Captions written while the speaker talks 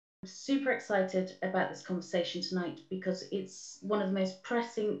Super excited about this conversation tonight because it's one of the most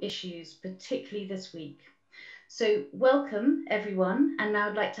pressing issues, particularly this week. So, welcome everyone, and now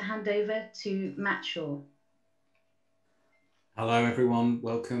I'd like to hand over to Matt Shaw. Hello, everyone.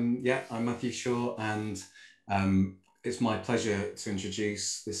 Welcome. Yeah, I'm Matthew Shaw, and it's my pleasure to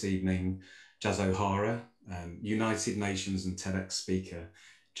introduce this evening Jaz O'Hara, United Nations and TEDx speaker.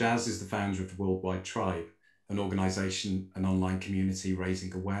 Jaz is the founder of the Worldwide Tribe, an organisation, an online community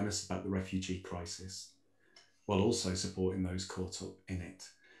raising awareness about the refugee crisis, while also supporting those caught up in it.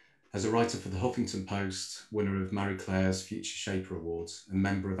 As a writer for the Huffington Post, winner of Marie Claire's Future Shaper Awards, and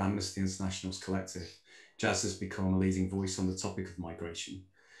member of Amnesty International's collective, Jaz has become a leading voice on the topic of migration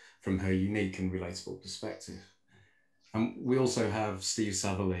from her unique and relatable perspective. And we also have Steve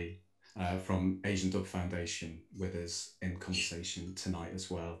Sevele from Asian Dub Foundation with us in conversation tonight as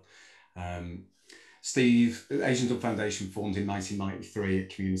well. Asian Dub Foundation formed in 1993 at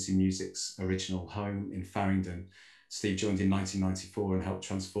Community Music's original home in Farringdon. Steve joined in 1994 and helped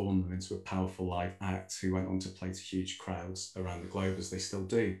transform them into a powerful live act who went on to play to huge crowds around the globe, as they still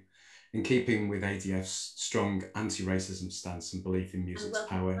do. In keeping with ADF's strong anti-racism stance and belief in music's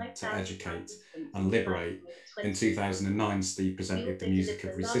power to educate and liberate, in 2009 Steve presented the Music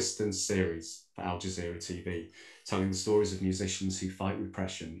of Resistance series for Al Jazeera TV, telling the stories of musicians who fight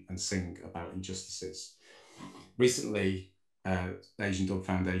repression and sing about injustices. Recently, the Asian Dub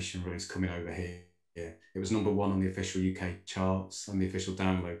Foundation released Coming Over Here. It was #1 on the official UK charts and the official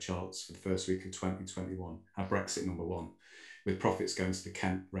download charts for the first week of 2021, at Brexit #1, with profits going to the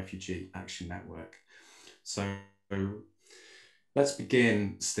Kent Refugee Action Network. So let's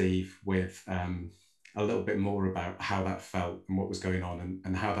begin, Steve, with a little bit more about how that felt and what was going on,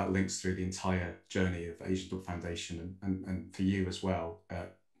 and how that links through the entire journey of Asian Dub Foundation and for you as well,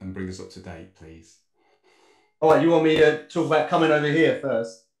 and bring us up to date, please. All right, you want me to talk about coming over here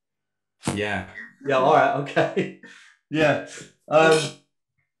first? Yeah. Yeah, all right, okay. Yeah.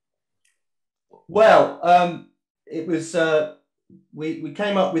 It was, we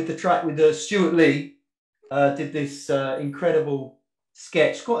came up with the track with Stuart Lee, did this incredible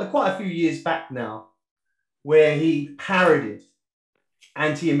sketch quite a few years back now, where he parodied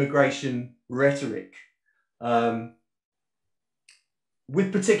anti-immigration rhetoric,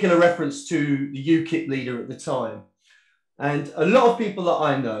 with particular reference to the UKIP leader at the time. And a lot of people that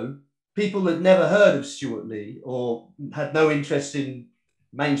I know, people that never heard of Stuart Lee or had no interest in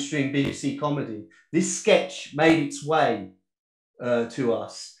mainstream BBC comedy, this sketch made its way to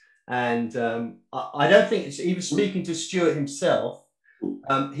us. And I don't think, it's even speaking to Stuart himself,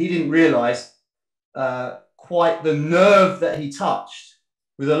 he didn't realise quite the nerve that he touched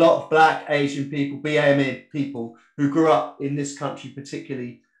with a lot of Black, Asian people, BAME people who grew up in this country,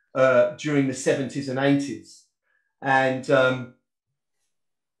 particularly during the 70s and 80s. And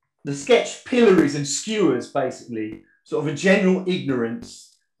the sketch pillories and skewers, basically, sort of a general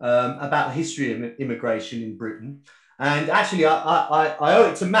ignorance about the history of immigration in Britain. And actually, I owe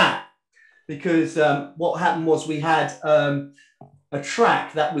it to Matt, because what happened was we had a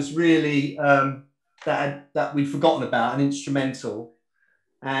track that was really, that we'd forgotten about, an instrumental.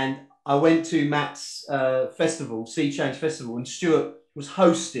 And I went to Matt's festival, Sea Change Festival, and Stuart was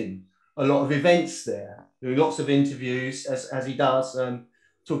hosting a lot of events there, doing lots of interviews, as he does,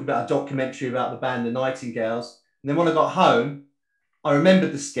 talking about a documentary about the band The Nightingales. And then when I got home, I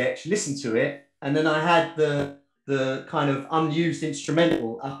remembered the sketch, listened to it, and then I had the kind of unused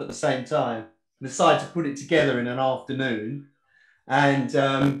instrumental up at the same time, and decided to put it together in an afternoon, and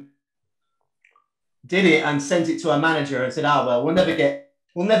did it and sent it to our manager and said, "Oh well, we'll never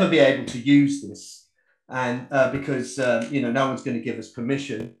be able to use this, and because no one's going to give us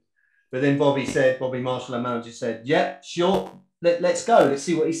permission." But then Bobby Marshall, our manager, said, "Yeah, sure, let's go. Let's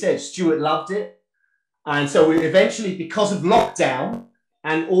see what he said." Stuart loved it. And so we eventually, because of lockdown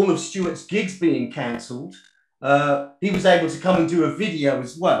and all of Stuart's gigs being cancelled, he was able to come and do a video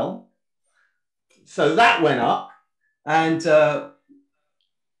as well. So that went up, and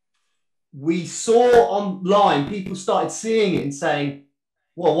we saw online, people started seeing it and saying,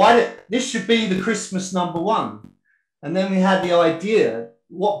 well, this should be the Christmas #1. And then we had the idea,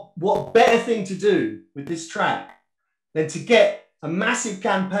 what better thing to do with this track than to get a massive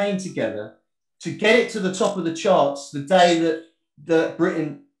campaign together to get it to the top of the charts the day that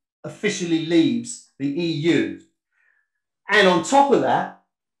Britain officially leaves the EU. And on top of that,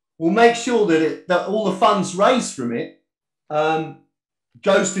 we'll make sure that all the funds raised from it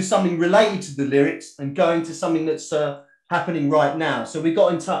goes to something related to the lyrics and going to something that's happening right now. So we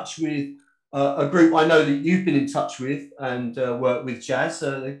got in touch with a group I know that you've been in touch with and worked with, Jaz,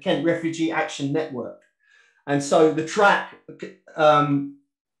 the Kent Refugee Action Network. And so the track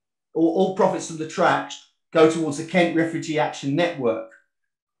all profits from the track go towards the Kent Refugee Action Network,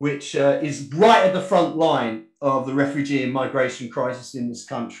 which is right at the front line of the refugee and migration crisis in this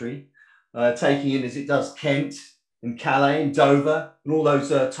country, taking in as it does Kent and Calais and Dover and all those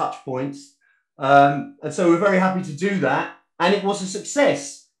touch points. And so we're very happy to do that. And it was a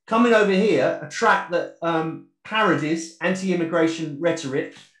success. Coming Over Here, a track that parodies anti-immigration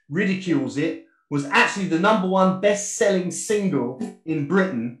rhetoric, ridicules it, was actually the #1 best-selling single in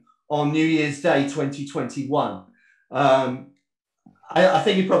Britain on New Year's Day 2021. I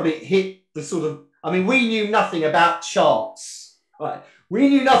think it probably hit the sort of, I mean, we knew nothing about charts. Right? We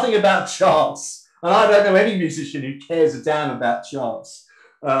knew nothing about charts. And I don't know any musician who cares a damn about charts.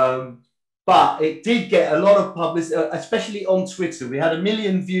 But it did get a lot of publicity, especially on Twitter. We had 1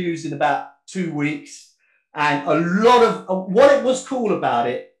 million views in about 2 weeks. And a lot of, what it was cool about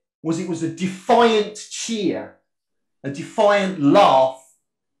it was a defiant cheer, a defiant laugh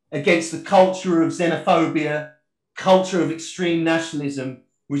against the culture of xenophobia, culture of extreme nationalism,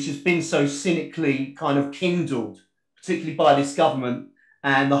 which has been so cynically kind of kindled, particularly by this government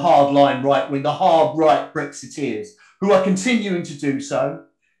and the hardline right wing, the hard right Brexiteers, who are continuing to do so.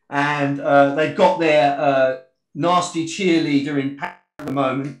 And they've got their nasty cheerleader in power at the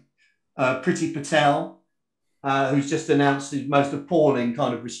moment, Priti Patel, who's just announced the most appalling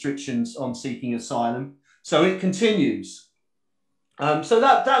kind of restrictions on seeking asylum. So it continues. So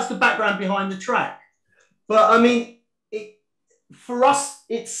that's the background behind the track. But I mean, for us,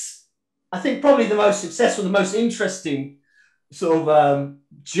 it's, I think, probably the most successful, the most interesting sort of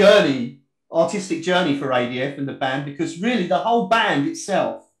journey, artistic journey for ADF and the band, because really the whole band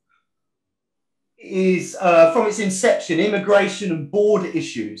itself is, from its inception, immigration and border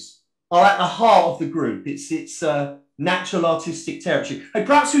issues are at the heart of the group. It's natural artistic territory. Hey,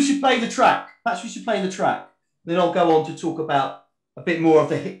 perhaps we should play the track. Perhaps we should play the track. Then I'll go on to talk about a bit more of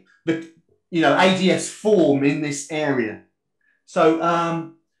the ADF's form in this area.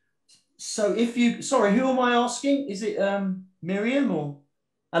 So, so if you, sorry, who am I asking? Is it Miriam or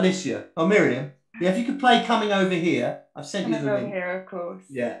Alicia? Oh, Miriam. Yeah, if you could play Coming Over Here. I've sent you the link. Coming Over Here, of course.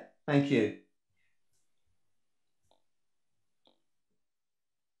 Yeah, thank you.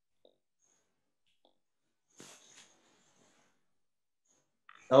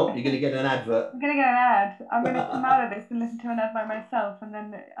 Oh, you're going to get an advert. I'm going to get an ad. I'm going to come out of this and listen to an ad by myself, and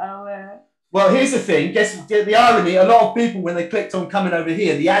then I'll... Well, here's the thing. Guess the irony. A lot of people, when they clicked on Coming Over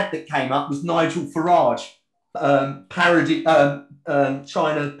Here, the ad that came up was Nigel Farage parody, trying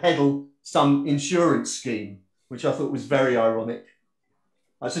to peddle some insurance scheme, which I thought was very ironic.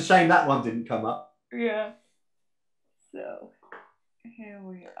 It's a shame that one didn't come up. Yeah. So, here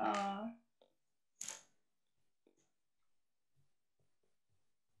we are.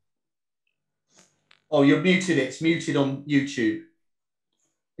 Oh, you're muted. It's muted on YouTube.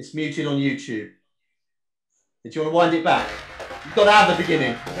 It's muted on YouTube. Did you want to wind it back? You've got to have the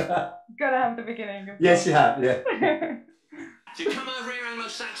beginning. Got to have the beginning. Yes, you have, yeah. To come over here,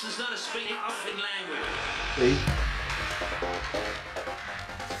 Anglo-Saxon's not a speaking often language. See?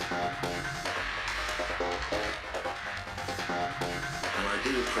 And I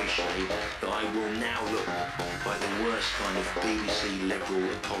do appreciate that I will now look like the worst kind of BBC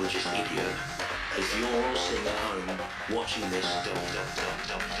liberal apologist idiot. If you're all sitting at home watching this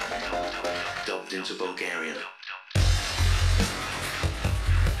dubbed into Bulgarian.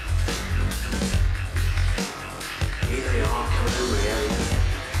 Here they are coming over here.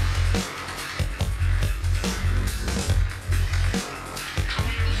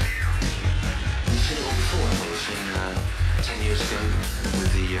 We've seen it all before, haven't we? We've seen 10 years ago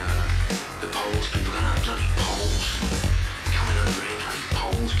with the Poles, people going out, bloody Poles coming over here, bloody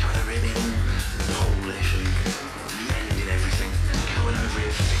Poles coming over here, Polish and mending everything, coming over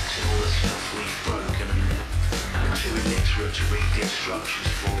here, fixing all the stuff we've broken and too illiterate to read the instructions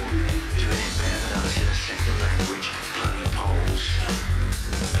for, doing it better than us in a second language, bloody Poles,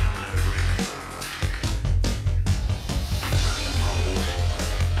 coming over here, bloody Poles,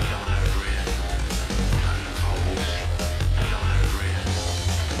 coming over here, bloody Poles, coming over here.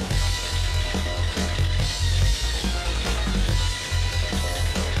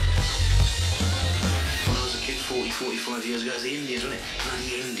 When I was a kid 45 years ago, it was the Indians, wasn't it? Bloody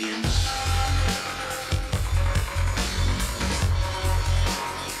Indians.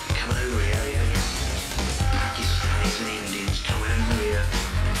 Coming over here, yeah. Pakistanis and Indians coming over here.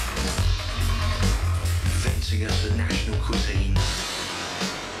 Venting us the national cuisine.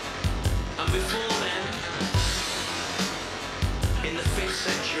 And before then, in the 5th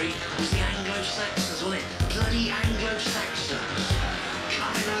century, it was the Anglo-Saxons, wasn't it? Bloody Anglo-Saxons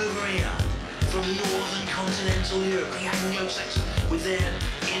coming over here from northern continental Europe, the Anglo-Saxons, with their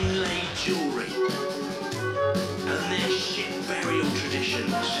inlaid jewellery and their shit burial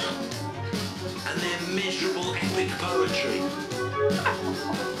traditions and their miserable epic poetry.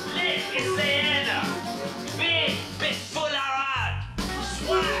 Lit is the Anna, big, bit full of art,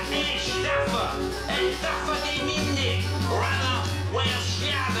 swat ish duffer, and duffer de mindi, runner, well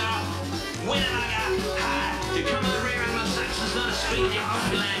shada, winnaga, ha, to come to the rear Anglo-Saxons not speaking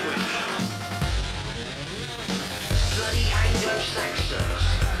off language. Bloody Anglo-Saxons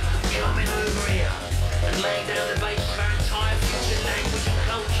coming over here and laying down the basis of our entire future language and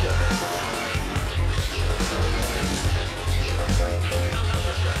culture.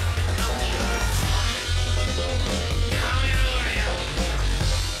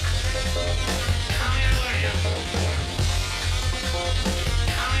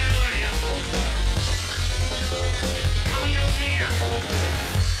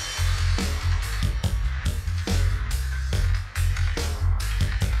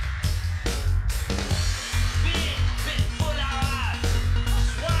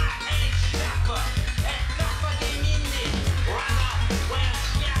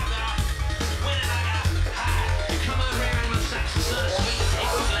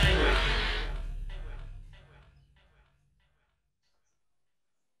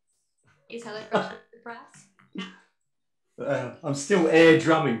 Is Hello Fresh the press? I'm still air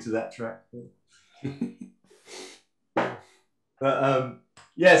drumming to that track. But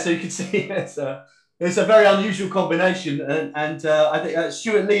yeah, so you can see it's a very unusual combination, and I think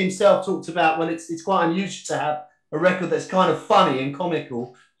Stuart Lee himself talked about, well, it's quite unusual to have a record that's kind of funny and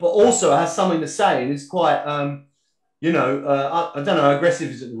comical, but also has something to say, and it's quite, you know, I don't know, aggressive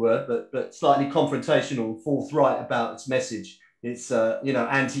isn't the word, but slightly confrontational and forthright about its message. It's you know,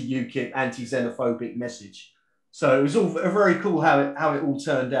 anti-UKIP, anti-xenophobic message. So it was all very cool how it all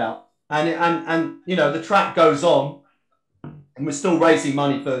turned out, and you know, the track goes on, and we're still raising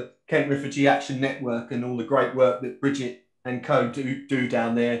money for Kent Refugee Action Network and all the great work that Bridget and co do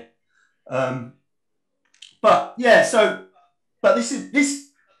down there. But yeah, so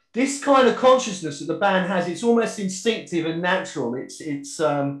this kind of consciousness that the band has, it's almost instinctive and natural.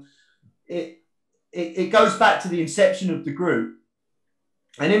 It goes back to the inception of the group,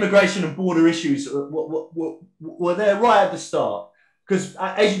 and immigration and border issues were there right at the start, because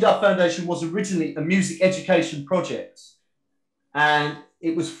Asian Dove Foundation was originally a music education project, and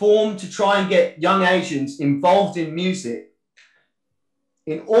it was formed to try and get young Asians involved in music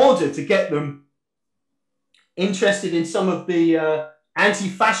in order to get them interested in some of the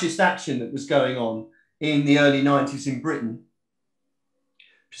anti-fascist action that was going on in the early 90s in Britain,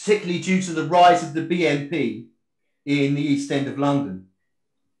 particularly due to the rise of the BNP in the East End of London.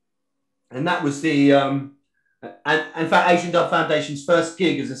 And that was the, and in fact, Asian Dove Foundation's first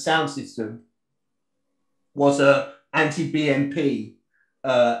gig as a sound system was a anti-BNP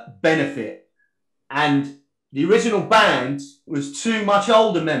benefit. And the original band was two much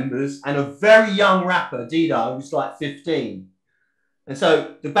older members and a very young rapper, Dida, who was like 15. And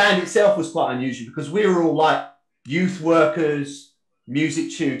so the band itself was quite unusual, because we were all like youth workers,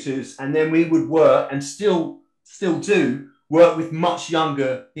 music tutors, and then we would work, and still do work with much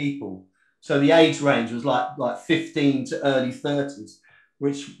younger people. So the age range was like 15 to early 30s,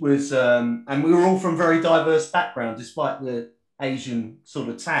 which was, and we were all from very diverse backgrounds, despite the Asian sort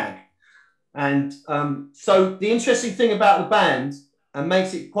of tag. And so the interesting thing about the band, and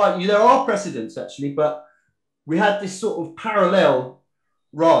makes it quite, there are precedents actually, but we had this sort of parallel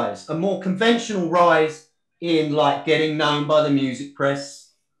rise, a more conventional rise in like getting known by the music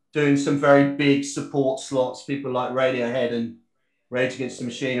press, doing some very big support slots, people like Radiohead and Rage Against the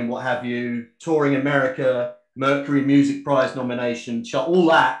Machine and what have you, touring America, Mercury Music Prize nomination, all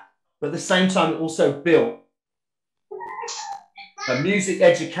that. But at the same time, it also built a music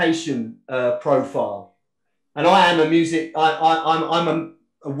education profile. And I am I'm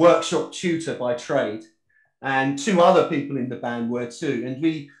a workshop tutor by trade, and two other people in the band were too. And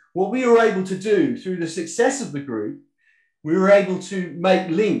what we were able to do through the success of the group, we were able to make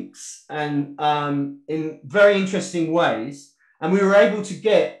links and in very interesting ways. And we were able to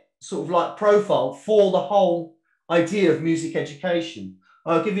get sort of like profile for the whole idea of music education.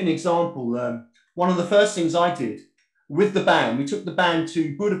 I'll give you an example. One of the first things I did with the band, we took the band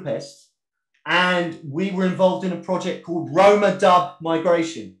to Budapest, and we were involved in a project called Roma Dub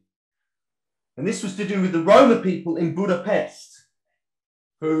Migration. And this was to do with the Roma people in Budapest,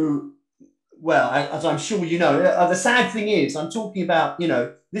 who, well, as I'm sure you know, the sad thing is, I'm talking about, you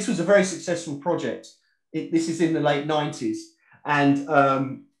know, this was a very successful project. This is in the late 90s. And,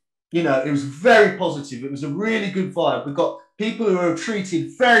 you know, it was very positive. It was a really good vibe. We've got people who were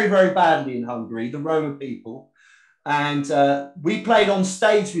treated very, very badly in Hungary, the Roma people. And we played on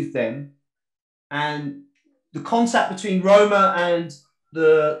stage with them, and the contact between Roma and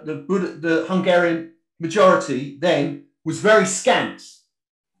the Hungarian majority then was very scant.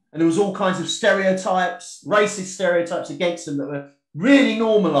 And there was all kinds of stereotypes, racist stereotypes against them that were really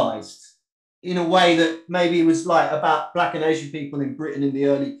normalized in a way that maybe it was like about Black and Asian people in Britain in the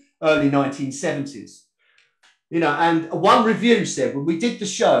early 1970s. You know, and one review said, when we did the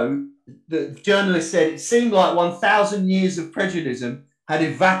show, the journalist said it seemed like 1,000 years of prejudice had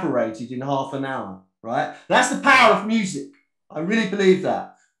evaporated in half an hour, right? That's the power of music. I really believe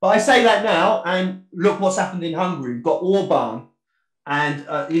that. But I say that now, and look what's happened in Hungary. We've got Orban, and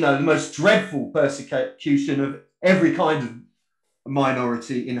you know, the most dreadful persecution of every kind of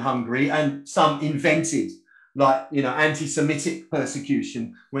minority in Hungary, and some invented, like, you know, anti-Semitic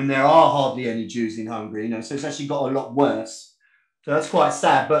persecution when there are hardly any Jews in Hungary. You know, so it's actually got a lot worse. So that's quite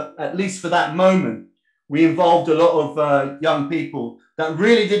sad. But at least for that moment, we involved a lot of young people that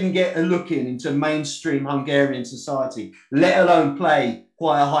really didn't get a look into mainstream Hungarian society, let alone play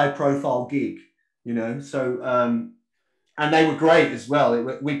quite a high-profile gig. You know, so and they were great as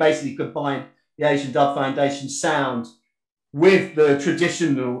well. We basically combined the Asian Dub Foundation sound with the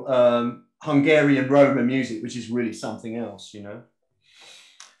traditional Hungarian Roma music, which is really something else, you know.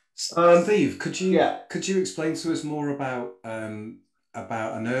 Steve, could you explain to us more about an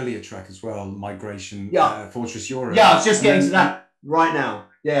earlier track as well, Migration, Fortress Europe? Yeah, I was just getting to that right now.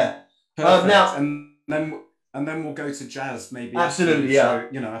 Yeah. Now, and then we'll go to Jazz, maybe. Absolutely, after,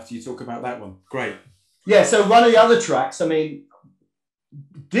 so, you know, after you talk about that one. Great. Yeah. So one of the other tracks, I mean,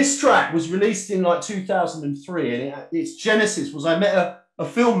 this track was released in like 2003, and its genesis was I met a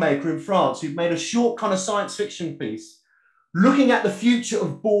filmmaker in France who'd made a short kind of science fiction piece looking at the future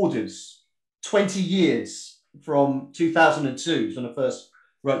of borders 20 years from 2002 when I first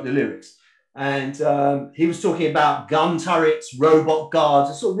wrote the lyrics. And he was talking about gun turrets, robot guards,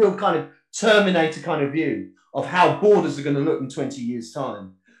 a sort of real kind of Terminator kind of view of how borders are going to look in 20 years'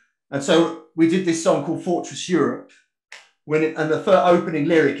 time. And so we did this song called Fortress Europe, and the first opening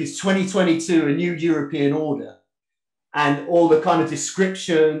lyric is 2022, a new European order. And all the kind of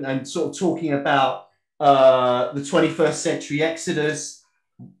description and sort of talking about the 21st century exodus,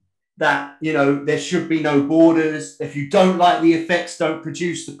 that, you know, there should be no borders. If you don't like the effects, don't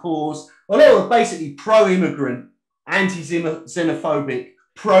produce the cause. Well, they were basically pro-immigrant, anti-xenophobic,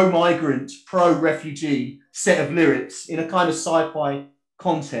 pro-migrant, pro-refugee set of lyrics in a kind of sci-fi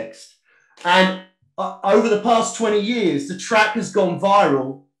context. And over the past 20 years, the track has gone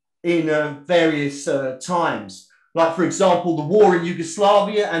viral in various times. Like, for example, the war in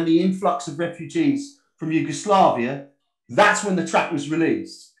Yugoslavia and the influx of refugees from Yugoslavia. That's when the track was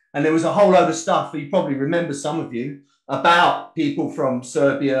released. And there was a whole load of stuff, you probably remember, some of you, about people from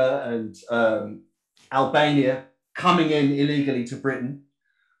Serbia and Albania coming in illegally to Britain.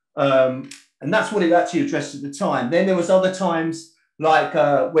 And that's what it actually addressed at the time. Then there was other times, like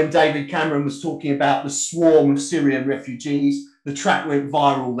when David Cameron was talking about the swarm of Syrian refugees. The track went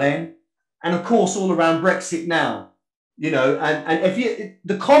viral then. And of course, all around Brexit now, you know, and if you,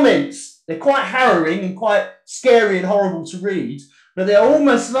 the comments, they're quite harrowing and quite scary and horrible to read, but they're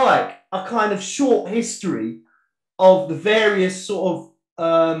almost like a kind of short history of the various sort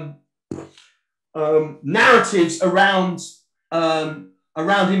of narratives around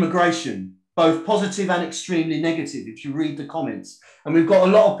immigration, both positive and extremely negative, if you read the comments. And we've got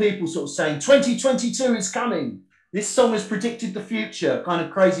a lot of people sort of saying, 2022 is coming. This song has predicted the future, kind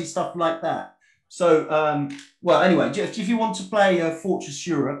of crazy stuff like that. So, well, anyway, if you want to play Fortress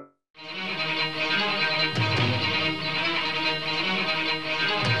Europe.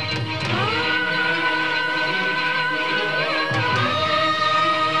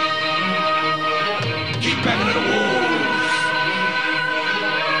 Keep banging on the walls.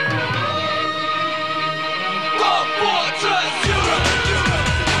 Go Fortress Europe.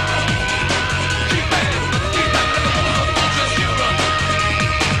 Keep banging on the walls. Fortress Europe.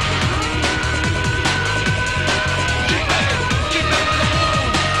 Keep banging on the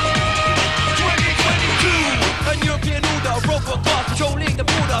walls.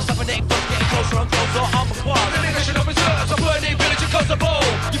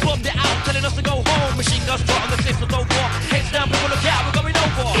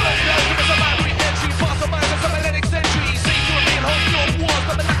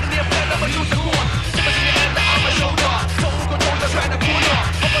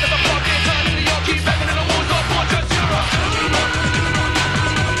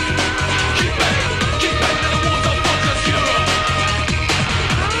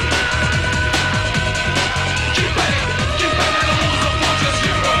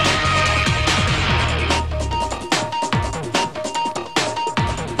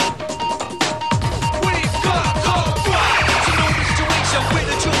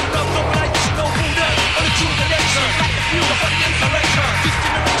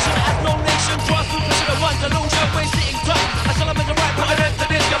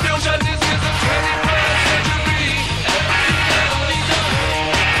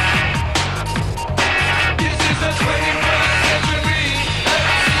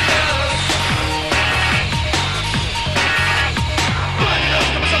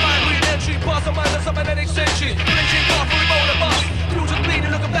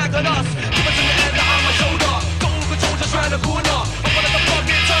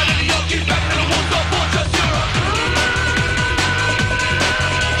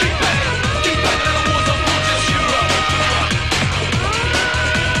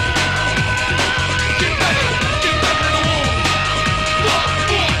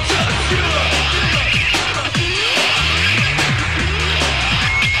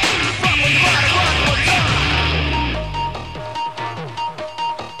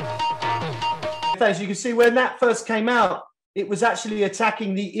 as you can see, when that first came out, it was actually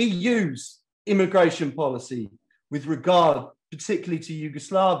attacking the EU's immigration policy with regard particularly to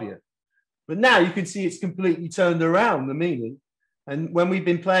Yugoslavia. But now you can see it's completely turned around, the meaning. And when we've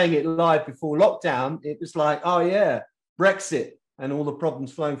been playing it live before lockdown, it was like, oh yeah, Brexit and all the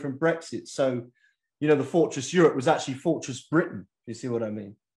problems flowing from Brexit. So, you know, the Fortress Europe was actually Fortress Britain. You see what I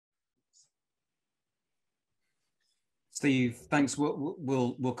mean? Steve, thanks.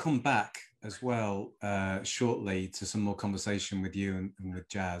 We'll come back as well shortly to some more conversation with you and with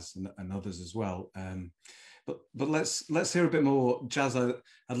Jaz and others as well. But let's hear a bit more. Jaz,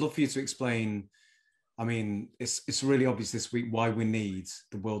 I'd love for you to explain. I mean, it's really obvious this week why we need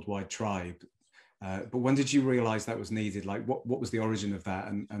the worldwide tribe. But when did you realise that was needed? Like, what was the origin of that,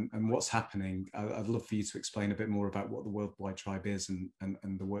 and what's happening? I'd love for you to explain a bit more about what the worldwide tribe is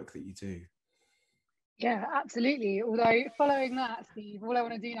and the work that you do. Yeah, absolutely. Although following that, Steve, all I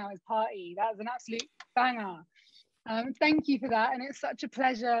want to do now is party. That was an absolute banger. Thank you for that. And it's such a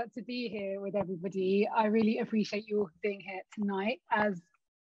pleasure to be here with everybody. I really appreciate you all being here tonight. As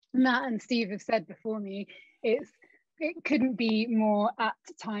Matt and Steve have said before me, it couldn't be more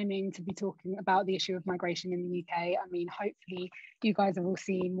apt timing to be talking about the issue of migration in the UK. I mean, hopefully you guys have all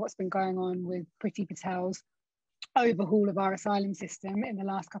seen what's been going on with Priti Patel's overhaul of our asylum system in the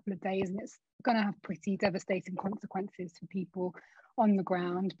last couple of days, and it's going to have pretty devastating consequences for people on the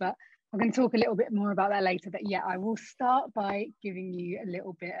ground. But I'm going to talk a little bit more about that later. But yeah, I will start by giving you a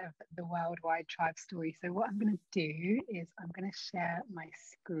little bit of the worldwide tribe story. So what I'm going to do is I'm going to share my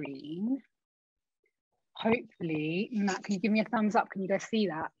screen. Hopefully, Matt, can you give me a thumbs up? Can you guys see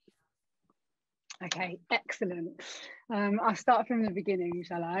that? Okay, excellent. I'll start from the beginning,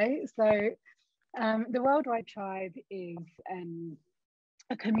 shall I? So the worldwide tribe is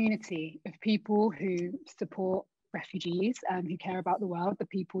a community of people who support refugees, who care about the world, the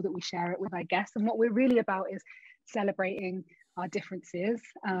people that we share it with, I guess. And what we're really about is celebrating our differences,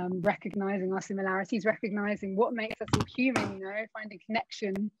 recognizing our similarities, recognizing what makes us all human, you know, finding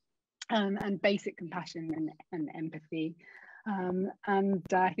connection and basic compassion and empathy. And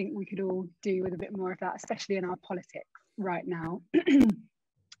I think we could all do with a bit more of that, especially in our politics right now.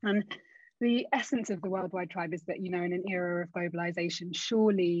 And the essence of the worldwide tribe is that, you know, in an era of globalization,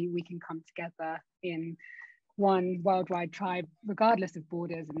 surely we can come together in one worldwide tribe, regardless of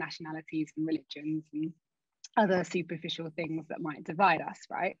borders and nationalities and religions and other superficial things that might divide us,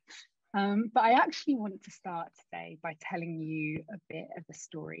 right? But I actually want to start today by telling you a bit of a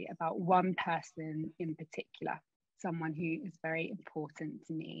story about one person in particular, someone who is very important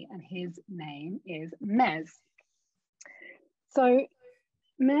to me, and his name is Mez. So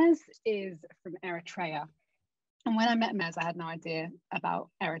Mez is from Eritrea. And when I met Mez, I had no idea about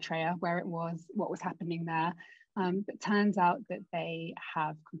Eritrea, where it was, what was happening there. But turns out that they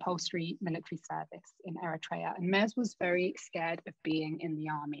have compulsory military service in Eritrea. And Mez was very scared of being in the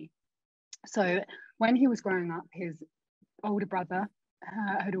army. So when he was growing up, his older brother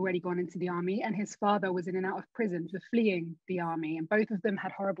had already gone into the army, and his father was in and out of prison for fleeing the army. And both of them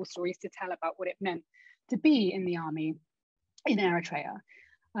had horrible stories to tell about what it meant to be in the army in Eritrea.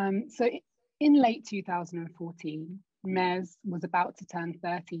 So in late 2014, Mez was about to turn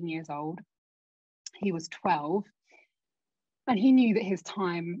 13 years old. He was 12, and he knew that his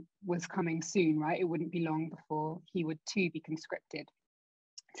time was coming soon, right? It wouldn't be long before he would too be conscripted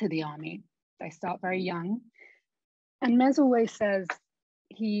to the army. They start very young. And Mez always says,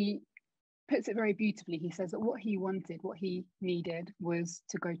 he puts it very beautifully. He says that what he wanted, what he needed was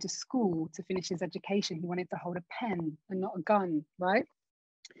to go to school, to finish his education. He wanted to hold a pen and not a gun, right?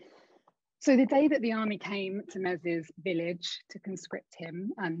 So the day that the army came to Mez's village to conscript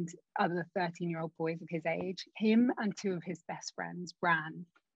him and other 13-year-old boys of his age, him and two of his best friends ran.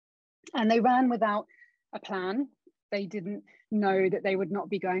 And they ran without a plan. They didn't know that they would not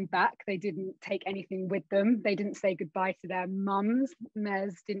be going back. They didn't take anything with them. They didn't say goodbye to their mums.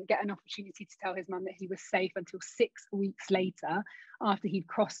 Mez didn't get an opportunity to tell his mum that he was safe until 6 weeks later, after he'd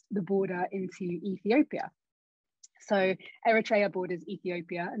crossed the border into Ethiopia. So Eritrea borders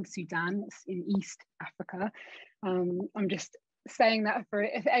Ethiopia and Sudan. It's in East Africa. I'm just saying that for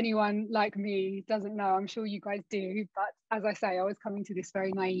if anyone like me doesn't know, I'm sure you guys do. But as I say, I was coming to this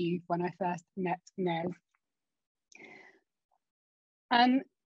very naive when I first met Mez. And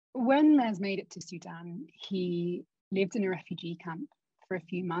when Mez made it to Sudan, he lived in a refugee camp for a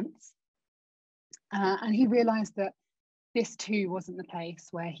few months. And he realized that this too wasn't the place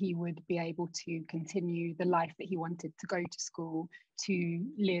where he would be able to continue the life that he wanted, to go to school, to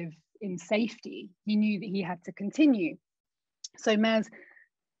live in safety. He knew that he had to continue. So Mez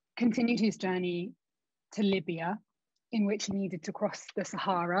continued his journey to Libya, in which he needed to cross the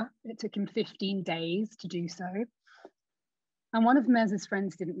Sahara. It took him 15 days to do so. And one of Mez's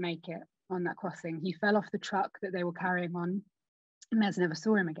friends didn't make it on that crossing. He fell off the truck that they were carrying on. Mez never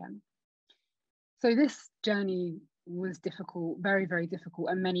saw him again. So this journey was difficult, very, very difficult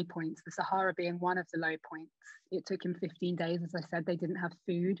at many points, the Sahara being one of the low points. It took him 15 days, as I said. They didn't have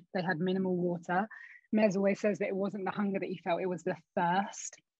food, they had minimal water. Mez always says that it wasn't the hunger that he felt, it was the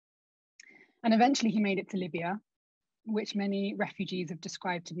thirst. And eventually he made it to Libya, which many refugees have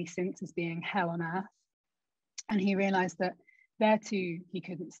described to me since as being hell on earth. And he realized that there too, he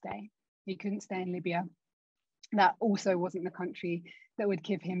couldn't stay. He couldn't stay in Libya. That also wasn't the country that would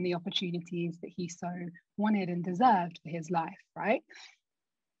give him the opportunities that he so wanted and deserved for his life, right?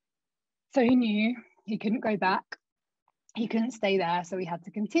 So he knew he couldn't go back. He couldn't stay there, so he had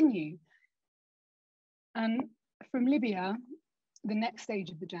to continue. And from Libya, the next stage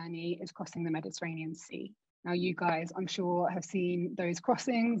of the journey is crossing the Mediterranean Sea. Now, you guys, I'm sure, have seen those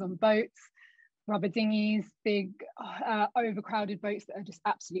crossings on boats, rubber dinghies, big overcrowded boats that are just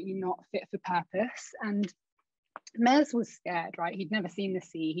absolutely not fit for purpose. And Mez was scared, right? He'd never seen the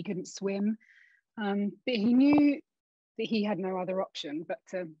sea, he couldn't swim, but he knew that he had no other option but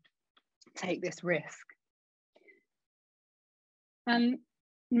to take this risk. And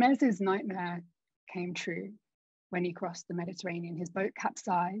Mez's nightmare came true when he crossed the Mediterranean. His boat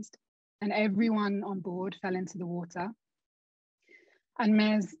capsized and everyone on board fell into the water. And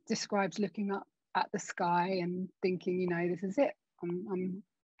Mez describes looking up at the sky and thinking, you know, this is it. I'm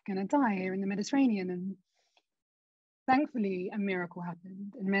gonna die here in the Mediterranean. And thankfully, a miracle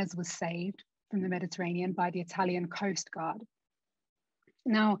happened, and Mez was saved from the Mediterranean by the Italian Coast Guard.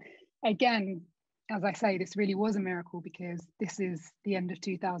 Now, again, as I say, this really was a miracle because this is the end of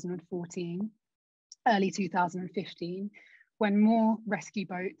 2014, early 2015, when more rescue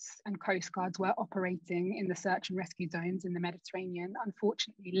boats and coast guards were operating in the search and rescue zones in the Mediterranean.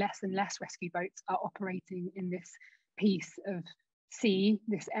 Unfortunately, less and less rescue boats are operating in this piece of sea,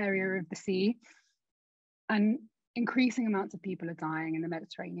 this area of the sea. And increasing amounts of people are dying in the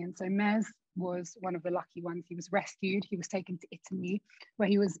Mediterranean. So Mez was one of the lucky ones. He was rescued. He was taken to Italy, where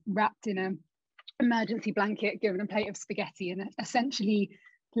he was wrapped in an emergency blanket, given a plate of spaghetti, and essentially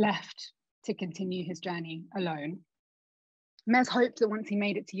left to continue his journey alone. Mez hoped that once he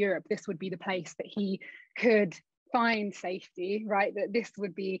made it to Europe, this would be the place that he could find safety, right? That this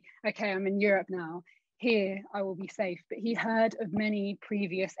would be, okay, I'm in Europe now. Here I will be safe. But he heard of many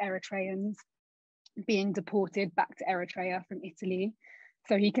previous Eritreans being deported back to Eritrea from Italy.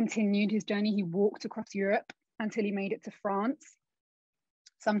 So he continued his journey. He walked across Europe until he made it to France.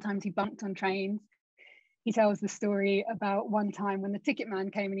 Sometimes he bumped on trains. He tells the story about one time when the ticket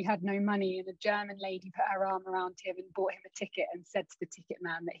man came and he had no money, and a German lady put her arm around him and bought him a ticket and said to the ticket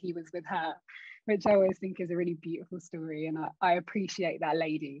man that he was with her, which I always think is a really beautiful story, and I appreciate that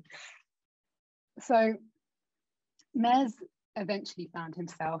lady. So Mez eventually found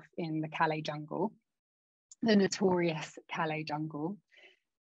himself in the Calais jungle, the notorious Calais jungle.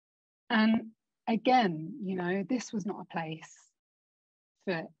 And again, you know, this was not a place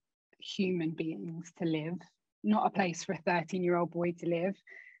for human beings to live, not a place for a 13-year-old boy to live.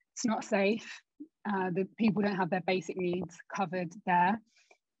 It's not safe. The people don't have their basic needs covered there.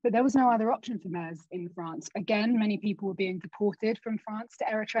 But there was no other option for Mez in France. Again, many people were being deported from France to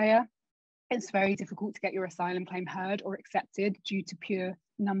Eritrea. It's very difficult to get your asylum claim heard or accepted due to pure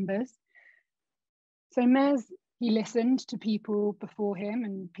numbers. So Mez, he listened to people before him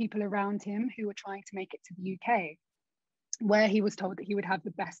and people around him who were trying to make it to the UK, where he was told that he would have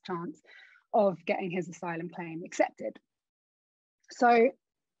the best chance of getting his asylum claim accepted. So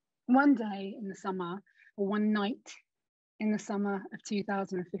one day in the summer, or one night in the summer of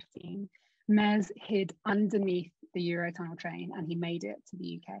 2015, Mez hid underneath the Eurotunnel train and he made it to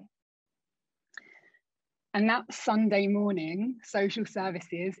the UK. And that Sunday morning, social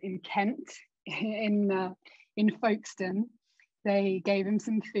services in Kent, in Folkestone, they gave him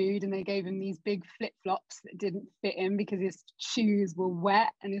some food and they gave him these big flip-flops that didn't fit him because his shoes were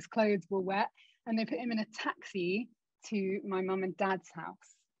wet and his clothes were wet. And they put him in a taxi to my mum and dad's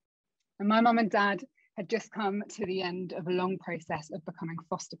house. And my mum and dad had just come to the end of a long process of becoming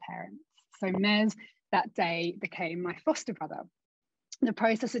foster parents. So Mez that day became my foster brother. The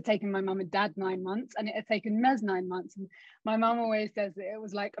process had taken my mum and dad 9 months, and it had taken Mez 9 months. And my mum always says that it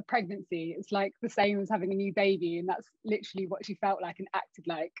was like a pregnancy. It's like the same as having a new baby, and that's literally what she felt like and acted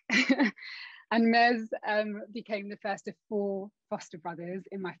like. And Mez became the first of 4 foster brothers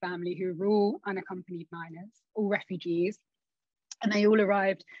in my family who were all unaccompanied minors, all refugees. And they all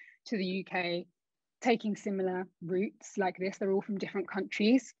arrived to the UK taking similar routes like this. They're all from different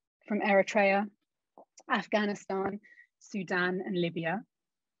countries, from Eritrea, Afghanistan, Sudan, and Libya.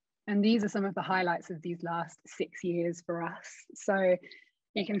 And these are some of the highlights of these last 6 years for us. So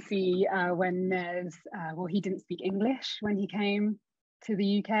you can see when Nez, well, he didn't speak English when he came to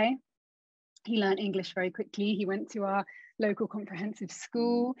the UK. He learned English very quickly. He went to our local comprehensive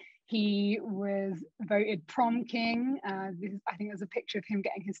school. He was voted prom king. I think there's a picture of him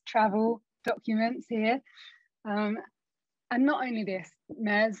getting his travel documents here. And not only this,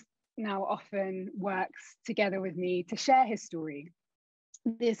 Mez now often works together with me to share his story.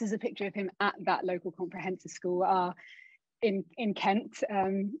 This is a picture of him at that local comprehensive school in Kent,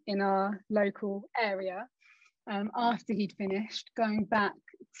 in our local area. After he'd finished, going back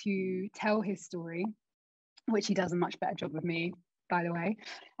to tell his story, which he does a much better job of me, by the way.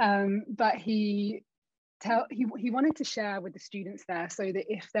 But he wanted to share with the students there, so that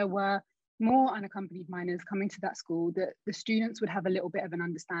if there were more unaccompanied minors coming to that school, that the students would have a little bit of an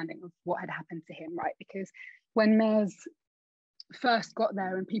understanding of what had happened to him, right? Because when Mez first got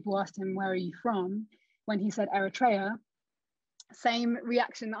there and people asked him, where are you from? When he said Eritrea, same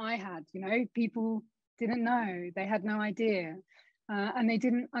reaction that I had, you know, people didn't know, they had no idea. And they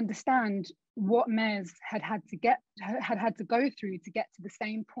didn't understand what Mez had had to go through to get to the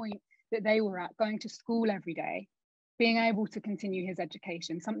same point that they were at, going to school every day, being able to continue his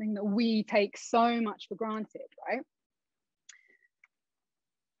education, something that we take so much for granted, right?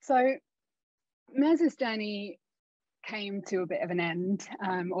 So Mez's journey came to a bit of an end,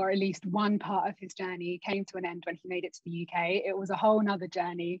 or at least one part of his journey came to an end when he made it to the UK. It was a whole nother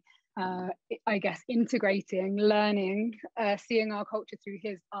journey, I guess, integrating, learning, seeing our culture through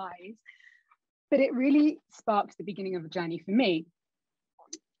his eyes. But it really sparked the beginning of a journey for me,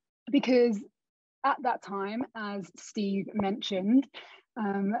 because at that time, as Steve mentioned,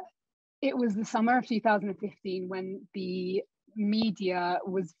 it was the summer of 2015 when the media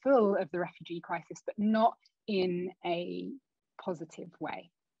was full of the refugee crisis, but not in a positive way.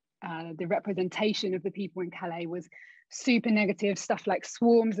 The representation of the people in Calais was super negative, stuff like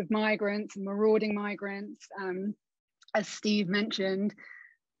swarms of migrants and marauding migrants, as Steve mentioned.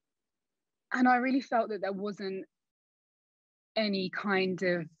 And I really felt that there wasn't any kind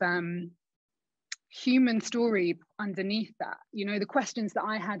of human story underneath that. You know, the questions that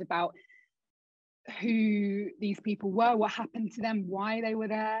I had about who these people were, what happened to them, why they were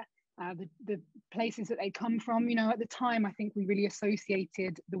there, the places that they come from. You know, at the time, I think we really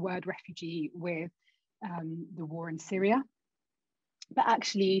associated the word refugee with the war in Syria. But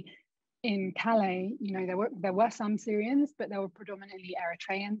actually, in Calais, you know, there were some Syrians, but there were predominantly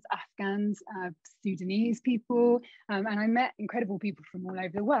Eritreans, Afghans, Sudanese people, and I met incredible people from all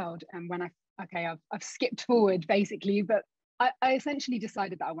over the world. And when I've skipped forward basically, but I essentially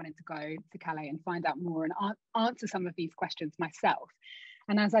decided that I wanted to go to Calais and find out more and answer some of these questions myself.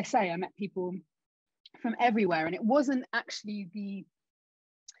 And as I say, I met people from everywhere, and it wasn't actually the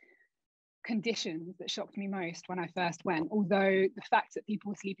conditions that shocked me most when I first went, although the fact that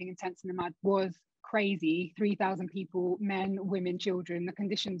people were sleeping in tents in the mud was crazy. 3,000 people, men, women, children, the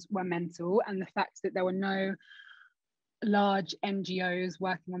conditions were mental, and the fact that there were no large NGOs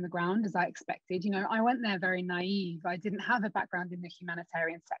working on the ground as I expected. You know, I went there very naive. I didn't have a background in the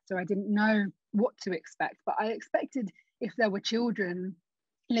humanitarian sector. I didn't know what to expect, but I expected if there were children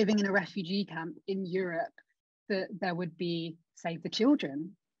living in a refugee camp in Europe, that there would be Save the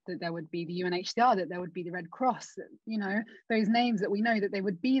Children, that there would be the UNHCR, that there would be the Red Cross, that, you know, those names that we know, that they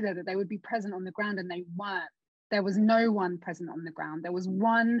would be there, that they would be present on the ground, and they weren't. There was no one present on the ground. There was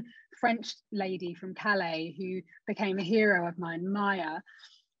one French lady from Calais who became a hero of mine, Maya,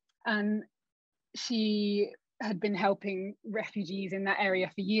 and she had been helping refugees in that area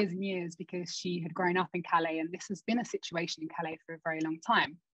for years and years because she had grown up in Calais, and this has been a situation in Calais for a very long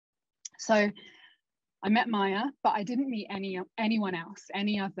time. So I met Maya, but I didn't meet anyone else,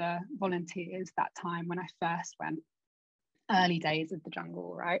 any other volunteers that time when I first went, early days of the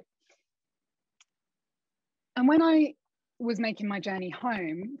jungle, right? And when I was making my journey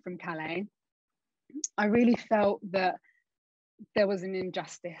home from Calais, I really felt that there was an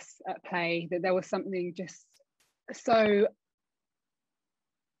injustice at play, that there was something just so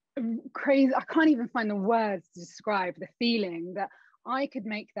crazy. I can't even find the words to describe the feeling that I could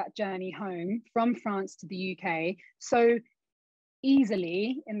make that journey home from France to the UK so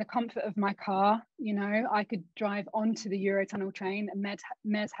easily in the comfort of my car. You know, I could drive onto the Eurotunnel train, and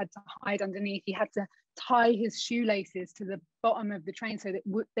Mez had to hide underneath. He had to tie his shoelaces to the bottom of the train so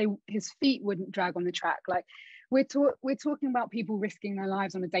that his feet wouldn't drag on the track. Like, we're talking about people risking their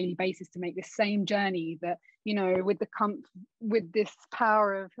lives on a daily basis to make this same journey that, you know, with this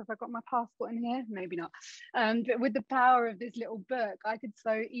power of, have I got my passport in here? Maybe not. But with the power of this little book, I could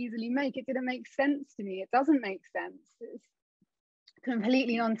so easily make it. Didn't make sense to me. It doesn't make sense. It's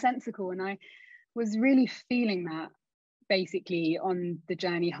completely nonsensical. And I was really feeling that basically on the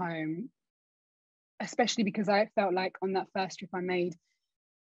journey home, especially because I felt like on that first trip I made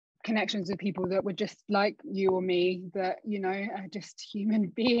connections with people that were just like you or me, that, you know, are just human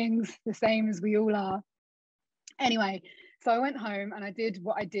beings, the same as we all are. Anyway, so I went home and I did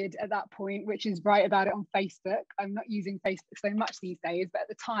what I did at that point, which is write about it on Facebook. I'm not using Facebook so much these days, but at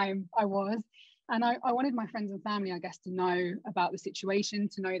the time I was. And I wanted my friends and family, I guess, to know about the situation,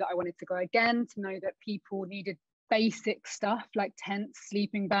 to know that I wanted to go again, to know that people needed basic stuff like tents,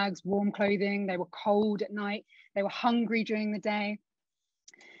 sleeping bags, warm clothing. They were cold at night. They were hungry during the day.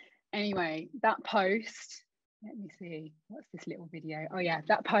 Anyway, that post, let me see, what's this little video? Oh yeah,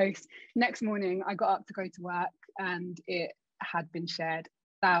 that post. Next morning, I got up to go to work and it had been shared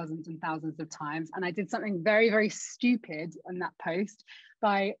thousands and thousands of times. And I did something very, very stupid on that post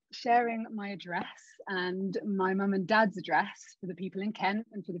by sharing my address and my mum and dad's address for the people in Kent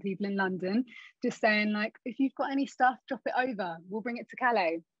and for the people in London, just saying like, if you've got any stuff, drop it over, we'll bring it to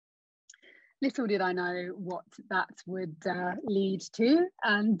Calais. Little did I know what that would lead to.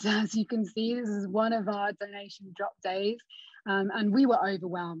 And as you can see, this is one of our donation drop days. And we were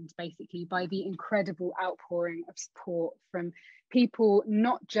overwhelmed basically by the incredible outpouring of support from people,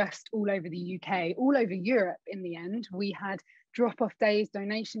 not just all over the UK, all over Europe in the end. We had drop-off days,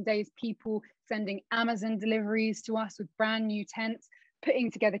 donation days, people sending Amazon deliveries to us with brand new tents, putting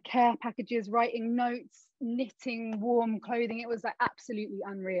together care packages, writing notes, knitting warm clothing. It was like absolutely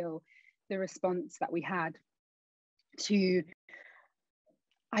unreal, the response that we had to,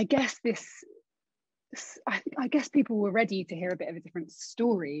 I guess I guess people were ready to hear a bit of a different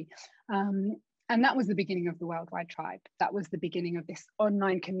story. And that was the beginning of the Worldwide Tribe. That was the beginning of this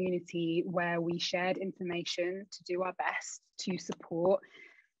online community where we shared information to do our best to support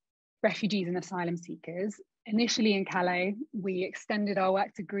refugees and asylum seekers. Initially in Calais, we extended our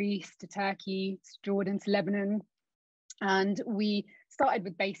work to Greece, to Turkey, to Jordan, to Lebanon. And we started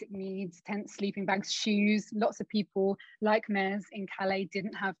with basic needs, tents, sleeping bags, shoes. Lots of people like Mez in Calais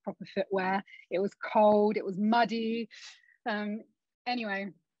didn't have proper footwear. It was cold, it was muddy. Anyway,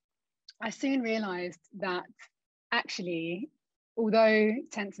 I soon realized that actually, although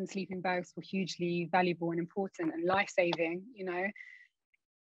tents and sleeping bags were hugely valuable and important and life-saving, you know,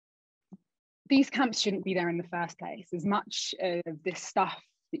 these camps shouldn't be there in the first place. As much of this stuff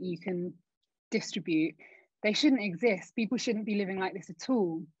that you can distribute, they shouldn't exist. People shouldn't be living like this at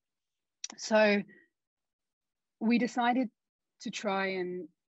all. So we decided to try and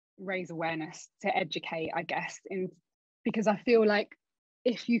raise awareness, to educate, I guess, because I feel like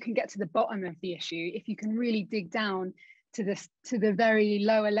if you can get to the bottom of the issue, if you can really dig down to the very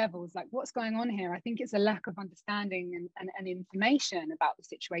lower levels, like what's going on here, I think it's a lack of understanding and information about the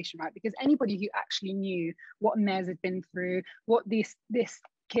situation, right? Because anybody who actually knew what Mez had been through, what this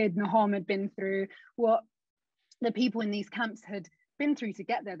kid Nahom had been through, what the people in these camps had been through to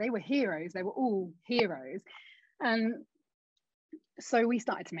get there, they were heroes. They were all heroes. And so we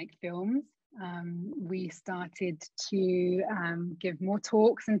started to make films. We started to give more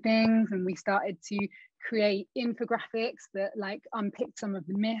talks and things, and we started to create infographics that like unpicked some of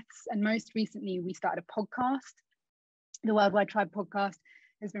the myths. And most recently, we started a podcast. The Worldwide Tribe podcast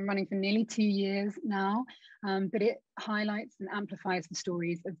has been running for nearly 2 years now, but it highlights and amplifies the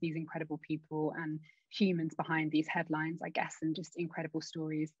stories of these incredible people and humans behind these headlines, I guess, and just incredible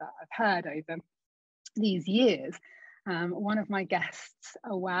stories that I've heard over these years. One of my guests,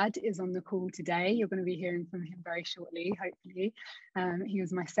 Awad, is on the call today. You're going to be hearing from him very shortly, hopefully. He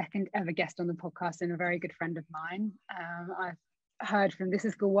was my second ever guest on the podcast and a very good friend of mine. I've heard from, this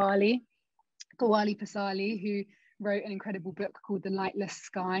is Gawali Pasali, who wrote an incredible book called The Lightless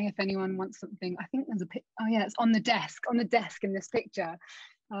Sky. If anyone wants something, I think there's oh yeah, it's on the desk in this picture.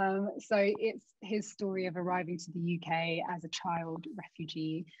 So it's his story of arriving to the UK as a child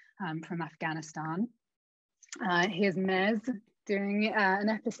refugee from Afghanistan. Here's Mez doing an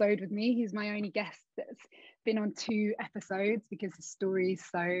episode with me. He's my only guest that's been on 2 episodes because the story is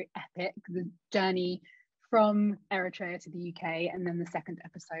so epic. The journey from Eritrea to the UK, and then the second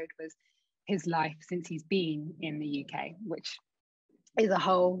episode was his life since he's been in the UK, which is a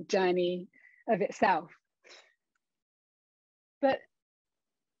whole journey of itself. But,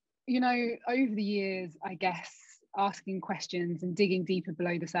 you know, over the years, I guess, asking questions and digging deeper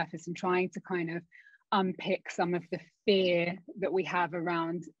below the surface and trying to kind of unpick some of the fear that we have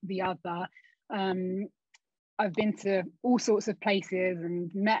around the other, I've been to all sorts of places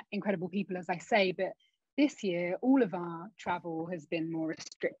and met incredible people, as I say, but this year, all of our travel has been more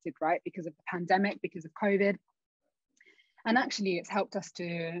restricted, right? Because of the pandemic, because of COVID. And actually, it's helped us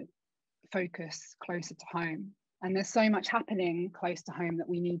to focus closer to home. And there's so much happening close to home that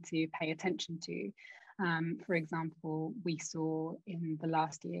we need to pay attention to. For example, we saw in the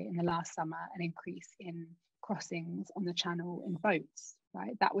last summer, an increase in crossings on the channel in boats,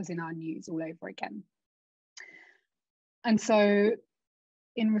 right? That was in our news all over again. And so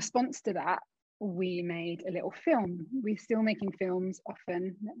in response to that, we made a little film. We're still making films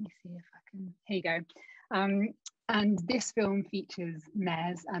often. Let me see if I can, here you go. And this film features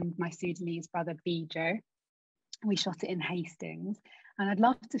Mez and my Sudanese brother, Bijo. We shot it in Hastings. And I'd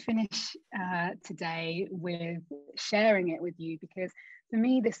love to finish today with sharing it with you, because for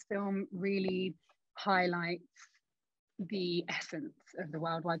me, this film really highlights the essence of the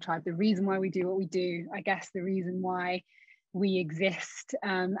Worldwide Tribe, the reason why we do what we do, I guess the reason why we exist.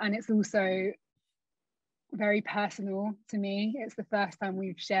 And it's also very personal to me. It's the first time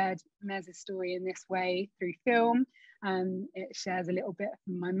we've shared Mez's story in this way through film. It shares a little bit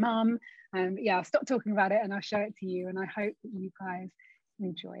from my mum. Yeah, I'll stop talking about it and I'll show it to you, and I hope that you guys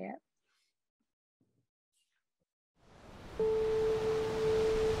enjoy it.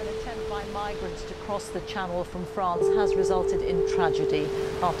 An attempt by migrants to cross the channel from France has resulted in tragedy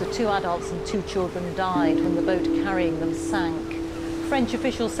after 2 adults and 2 children died when the boat carrying them sank. French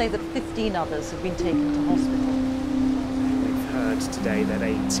officials say that 15 others have been taken to hospital. We've heard today that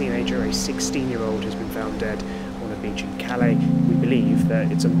a teenager, a 16-year-old, has been found dead on a beach in Calais. We believe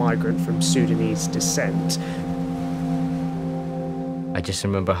that it's a migrant from Sudanese descent. I just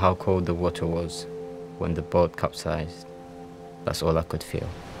remember how cold the water was when the boat capsized. That's all I could feel.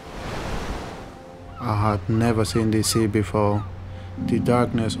 I had never seen the sea before. The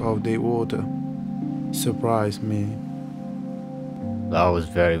darkness of the water surprised me. I was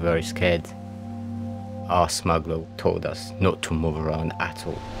very, very scared. Our smuggler told us not to move around at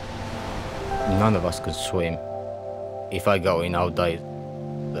all. None of us could swim. If I go in, I'll die.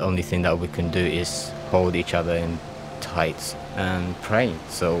 The only thing that we can do is hold each other in tight and pray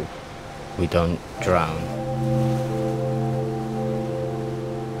so we don't drown.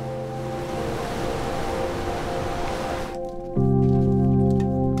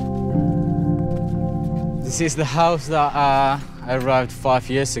 This is the house that I arrived 5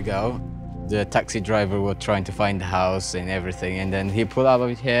 years ago. The taxi driver was trying to find the house and everything, and then he pulled up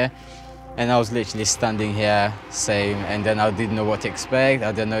over here, and I was literally standing here, same, and then I didn't know what to expect.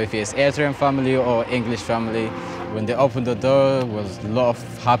 I don't know if it's Eritrean family or English family. When they opened the door, was a lot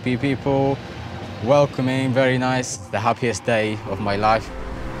of happy people, welcoming, very nice. The happiest day of my life.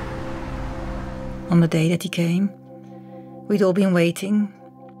 On the day that he came, we'd all been waiting,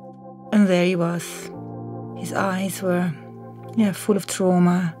 and there he was. His eyes were, full of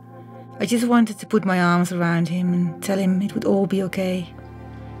trauma. I just wanted to put my arms around him and tell him it would all be okay,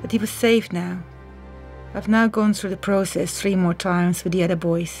 that he was safe now. I've now gone through the process 3 more times with the other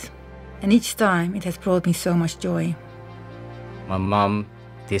boys, and each time it has brought me so much joy. My mum,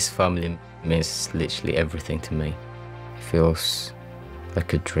 this family means literally everything to me. It feels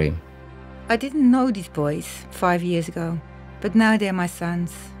like a dream. I didn't know these boys 5 years ago, but now they're my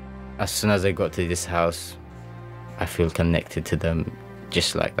sons. As soon as I got to this house, I feel connected to them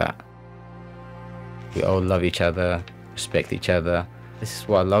just like that. We all love each other, respect each other. This is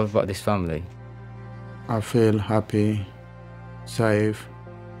what I love about this family. I feel happy, safe,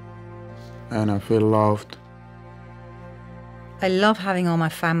 and I feel loved. I love having all my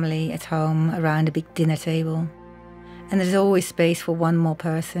family at home around a big dinner table. And there's always space for one more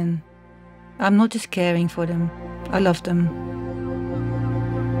person. I'm not just caring for them, I love them.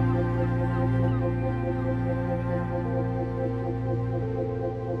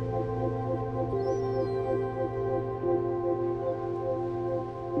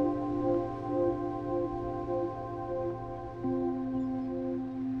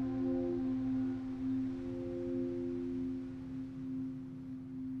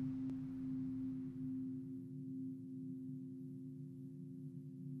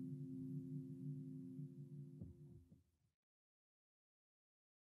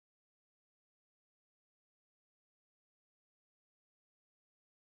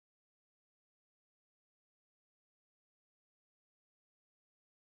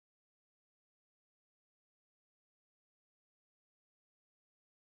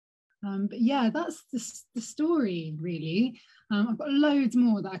 But yeah, that's the story, really. I've got loads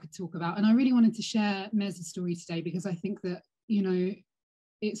more that I could talk about, and I really wanted to share Mez's story today because I think that,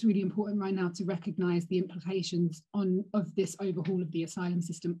 it's really important right now to recognise the implications of this overhaul of the asylum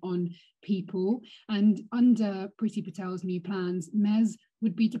system on people. And under Priti Patel's new plans, Mez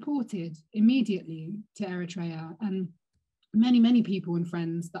would be deported immediately to Eritrea, and many people and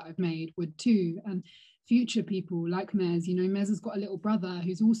friends that I've made would too. And future people like Mez, you know, Mez has got a little brother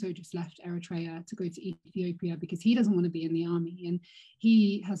who's also just left Eritrea to go to Ethiopia because he doesn't want to be in the army, and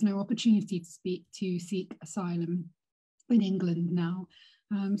he has no opportunity to seek asylum in England now.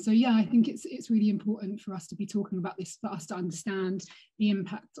 So yeah, I think it's really important for us to be talking about this, for us to understand the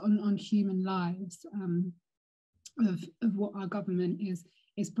impact on human lives of what our government is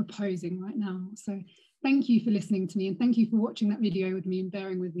proposing right now. So thank you for listening to me, and thank you for watching that video with me and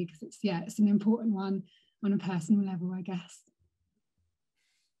bearing with me, because it's an important one on a personal level, I guess.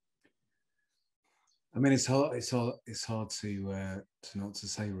 I mean, it's hard to not to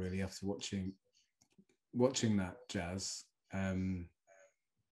say really after watching that, Jazz. I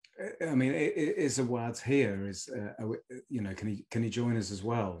mean, is Awad here? You know, can he join us as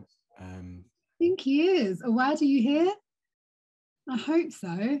well? I think he is. Awad, are you here? I hope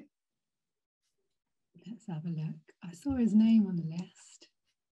so. Let's have a look. I saw his name on the list.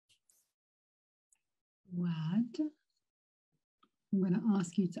 Awad. I'm going to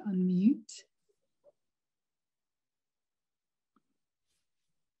ask you to unmute.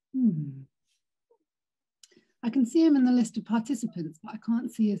 I can see him in the list of participants, but I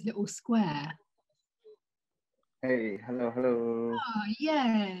can't see his little square. Hey, hello. Oh,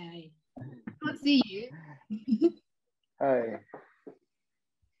 yay. Can't see you. Hi.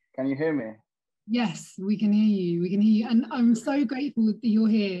 Can you hear me? Yes, we can hear you. We can hear you. And I'm so grateful that you're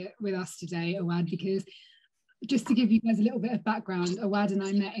here with us today, Awad, because just to give you guys a little bit of background, Awad and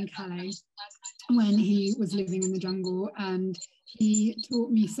I met in Calais when he was living in the jungle, and he taught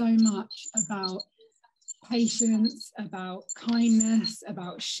me so much about patience, about kindness,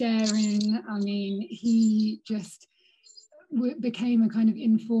 about sharing. I mean, he just became a kind of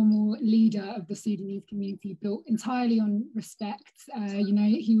informal leader of the Sudanese community, built entirely on respect. You know,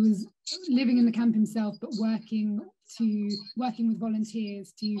 he was living in the camp himself, but working with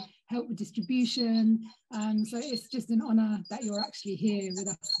volunteers to help with distribution. So it's just an honour that you're actually here with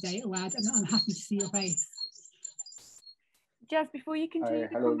us today, Awad, and I'm happy to see your face. Jaz, before you continue the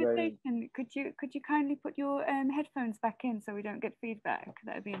hello, conversation, could you kindly put your headphones back in so we don't get feedback?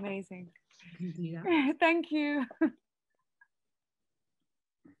 That would be amazing. I can do that. Thank you.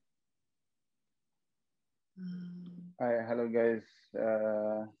 Hi, hello guys.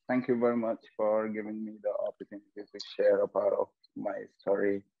 Thank you very much for giving me the opportunity to share a part of my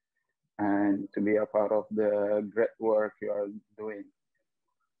story and to be a part of the great work you are doing.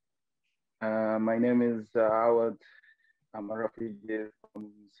 My name is Awad. I'm a refugee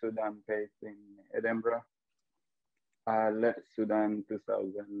from Sudan, based in Edinburgh. I left Sudan in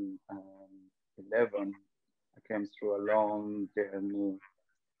 2011. I came through a long journey,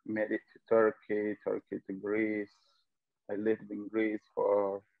 made it to Turkey to Greece. I lived in Greece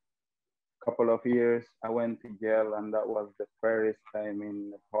for a couple of years. I went to jail, and that was the first time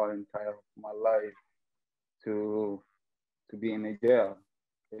in the whole entire of my life to be in a jail.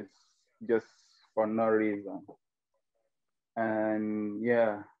 It's just for no reason. And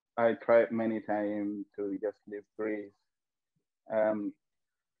yeah, I tried many times to just leave Greece,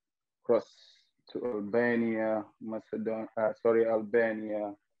 cross to Albania,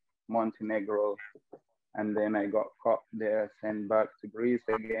 Albania, Montenegro, and then I got caught there, sent back to Greece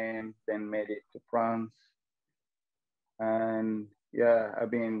again, then made it to France. And yeah,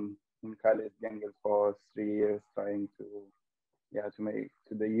 I've been in Calais jungle for 3 years trying to make it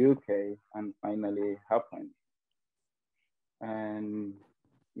to the UK, and finally happened. And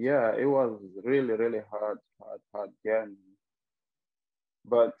yeah, it was really hard journey.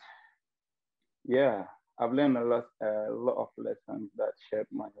 But yeah, I've learned a lot of lessons that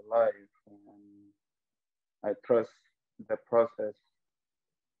shaped my life, and I trust the process,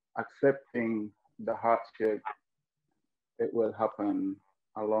 accepting the hardship. It will happen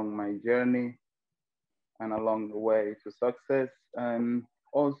along my journey and along the way to success, and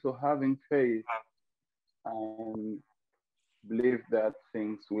also having faith and believe that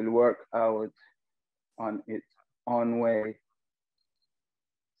things will work out on its own way.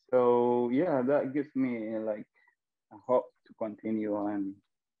 So yeah, that gives me like a hope to continue and,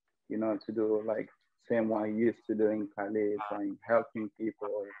 you know, to do like same what I used to do in Calais, trying helping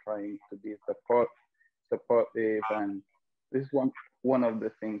people, trying to be supportive, and this one of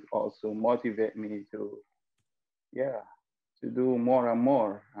the things also motivate me to do more and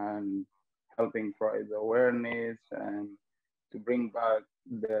more, and helping raise awareness and to bring back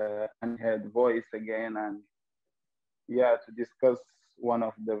the unheard voice again, and to discuss one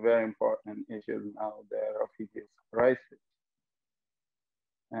of the very important issues now, the refugees crisis.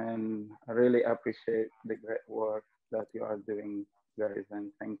 And I really appreciate the great work that you are doing, guys,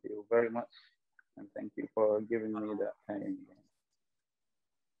 and thank you very much. And thank you for giving me that time.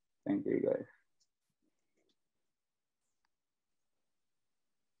 Thank you, guys.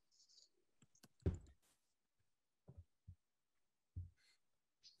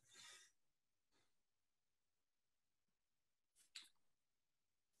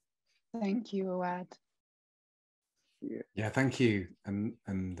 Thank you, Awad. Yeah, thank you, and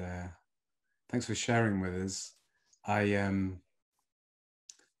thanks for sharing with us. I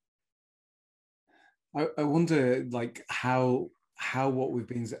wonder, like, how what we've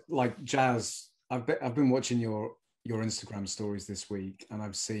been like, Jaz. I've been watching your Instagram stories this week, and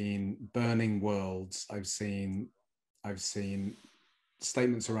I've seen burning worlds. I've seen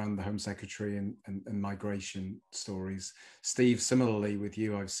statements around the Home Secretary and migration stories. Steve, similarly with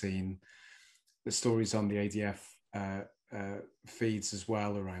you, I've seen the stories on the ADF feeds as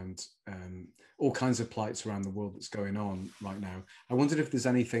well around all kinds of plights around the world that's going on right now. I wondered if there's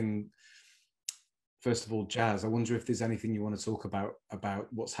anything, first of all, Jaz, I wonder if there's anything you want to talk about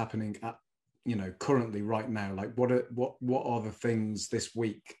what's happening at, you know, currently right now. Like what are the things this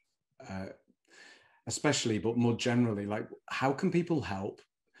week, especially, but more generally, like how can people help?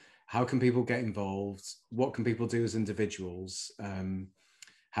 How can people get involved? What can people do as individuals?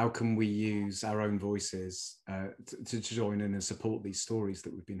 How can we use our own voices to join in and support these stories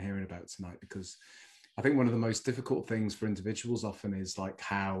that we've been hearing about tonight? Because I think one of the most difficult things for individuals often is like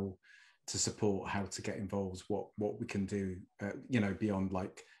how to support, how to get involved, what we can do, you know, beyond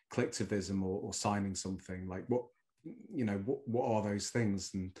like collectivism or signing something. Like what are those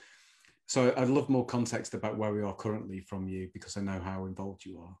things? And so I'd love more context about where we are currently from you, because I know how involved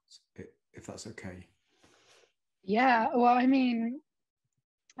you are, if that's okay. Yeah, well, I mean,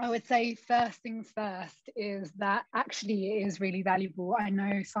 I would say first things first is that actually it is really valuable. I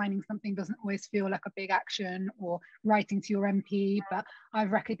know signing something doesn't always feel like a big action, or writing to your MP, but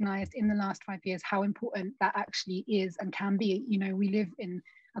I've recognized in the last 5 years how important that actually is and can be. You know, we live in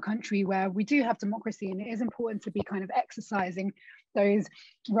a country where we do have democracy, and it is important to be kind of exercising those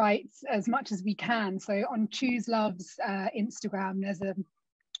rights as much as we can. So on Choose Love's Instagram, there's a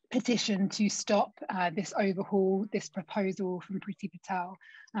petition to stop this overhaul, this proposal from Priti Patel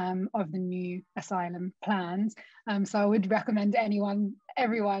of the new asylum plans. So I would recommend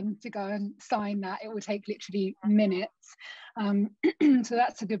everyone to go and sign that. It will take literally minutes. So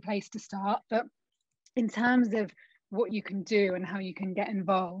that's a good place to start. But in terms of what you can do and how you can get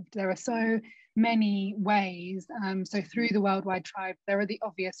involved, there are so many ways. So through the Worldwide Tribe, there are the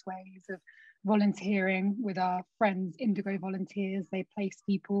obvious ways of volunteering with our friends Indigo Volunteers. They place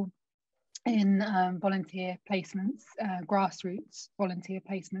people in volunteer placements, grassroots volunteer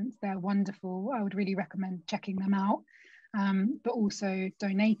placements. They're wonderful. I would really recommend checking them out. But also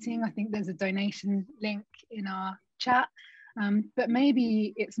donating. I think there's a donation link in our chat, but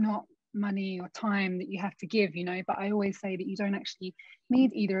maybe it's not money or time that you have to give, you know, but I always say that you don't actually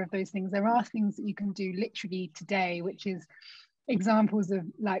need either of those things. There are things that you can do literally today, which is examples of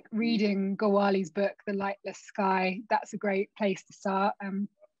like reading Gawali's book, The Lightless Sky. That's a great place to start.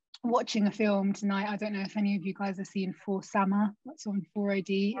 Watching a film tonight. I don't know if any of you guys have seen For Sama. That's on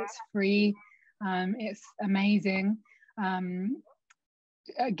 4OD. It's free. It's amazing.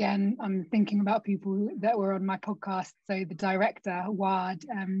 Again, I'm thinking about people that were on my podcast. So the director, Wad,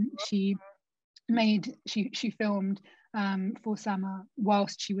 she filmed For Sama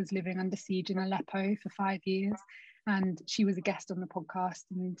whilst she was living under siege in Aleppo for 5 years. And she was a guest on the podcast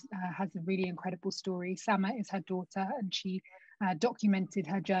and has a really incredible story. Sama is her daughter, and she documented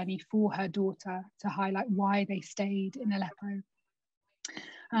her journey for her daughter to highlight why they stayed in Aleppo.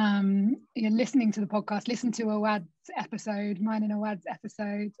 You're listening to the podcast, listen to Awad's episode, mine and Awad's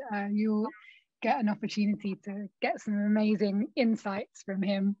episode. You'll get an opportunity to get some amazing insights from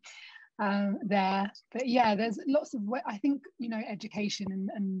him there. But yeah, there's lots of, I think, you know, education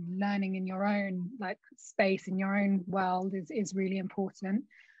and learning in your own like space, in your own world is really important.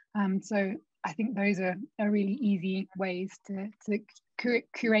 So I think those are really easy ways to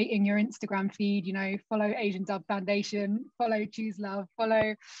curating your Instagram feed. You know, follow Asian Dub Foundation, follow Choose Love,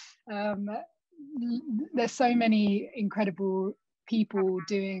 follow. There's so many incredible people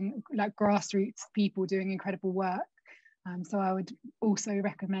doing, like grassroots people doing incredible work. So I would also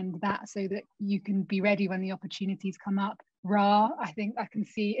recommend that, so that you can be ready when the opportunities come up. Ra, I think I can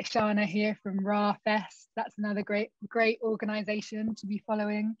see Ishana here from Ra Fest. That's another great organisation to be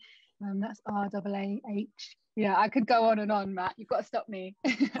following. That's RAAH. Yeah, I could go on and on, Matt. You've got to stop me.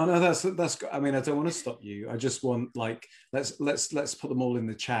 Oh no, that's. I mean, I don't want to stop you. I just want, like, let's put them all in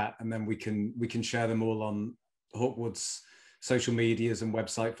the chat, and then we can share them all on Hawkwood's social medias and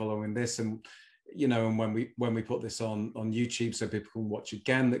website following this, and and when we put this on YouTube, so people can watch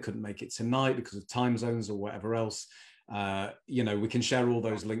again that couldn't make it tonight because of time zones or whatever else. We can share all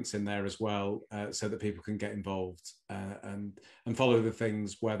those links in there as well, so that people can get involved and follow the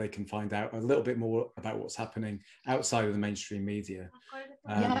things where they can find out a little bit more about what's happening outside of the mainstream media.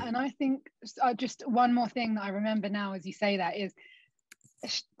 Yeah, and I think just one more thing that I remember now as you say that is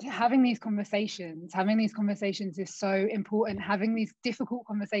having these conversations is so important. Having these difficult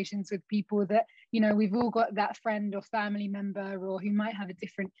conversations with people that we've all got that friend or family member or who might have a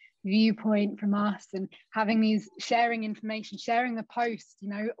different viewpoint from us, and having these sharing information, sharing the post.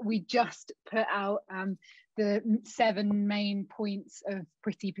 We just put out the 7 main points of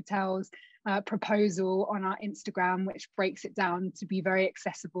Priti Patel's proposal on our Instagram, which breaks it down to be very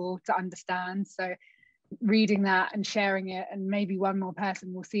accessible to understand. So reading that and sharing it, and maybe one more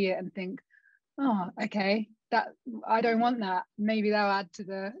person will see it and think, oh, okay, that I don't want that. Maybe they'll add to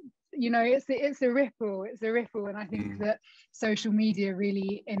the, it's a ripple, and I think that social media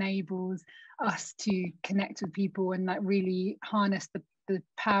really enables us to connect with people and like really harness the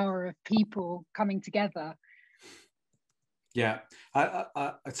power of people coming together. Yeah,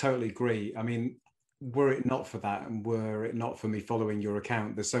 I totally agree. I mean, were it not for that, and were it not for me following your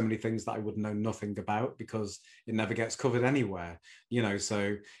account, there's so many things that I would know nothing about because it never gets covered anywhere,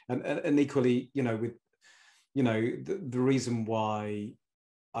 so and equally, with the reason why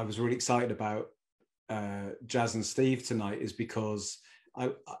I was really excited about Jaz and Steve tonight is because I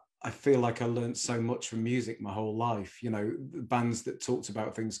feel like I learned so much from music my whole life, bands that talked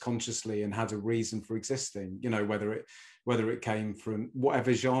about things consciously and had a reason for existing, whether it came from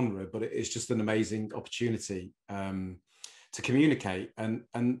whatever genre, but it's just an amazing opportunity to communicate. And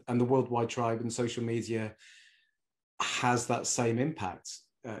the Worldwide Tribe and social media has that same impact,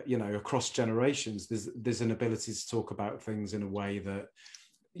 across generations. There's an ability to talk about things in a way that,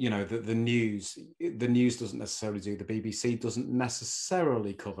 the news doesn't necessarily do, the BBC doesn't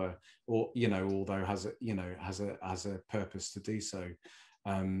necessarily cover, or although has a purpose to do so.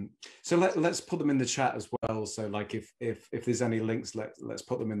 So let's put them in the chat as well. So like if there's any links, let's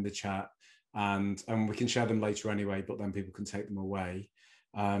put them in the chat, and we can share them later anyway, but then people can take them away.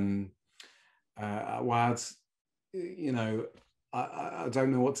 Wad, I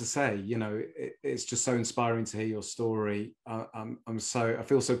don't know what to say. It's just so inspiring to hear your story. I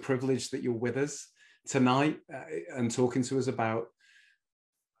feel so privileged that you're with us tonight and talking to us about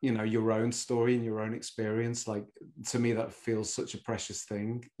your own story and your own experience. Like, to me, that feels such a precious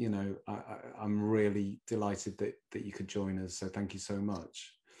thing. I'm really delighted that you could join us. So thank you so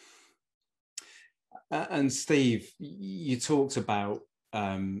much. And Steve, you talked about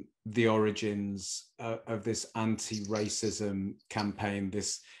the origins of this anti-racism campaign,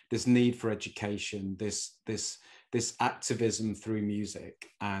 this need for education, this activism through music,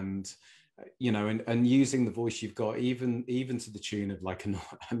 and and using the voice you've got, even to the tune of like a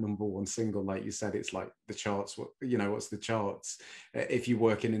 #1 single, like you said. It's like the charts. What's the charts if you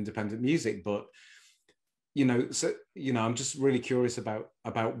work in independent music? But I'm just really curious about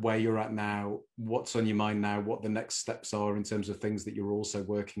where you're at now, what's on your mind now, what the next steps are in terms of things that you're also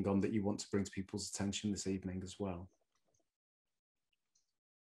working on that you want to bring to people's attention this evening as well.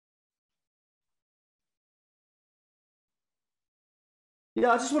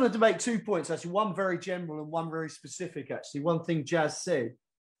 Yeah, I just wanted to make 2 points, actually. One very general and one very specific, actually. One thing Jaz said,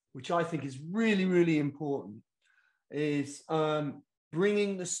 which I think is really, really important, is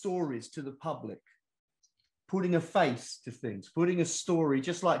bringing the stories to the public, putting a face to things, putting a story,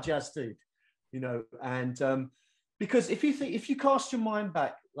 just like Jaz did, and because if you cast your mind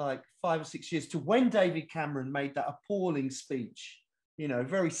back like 5 or 6 years to when David Cameron made that appalling speech,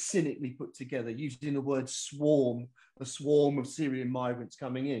 very cynically put together, using the word swarm, a swarm of Syrian migrants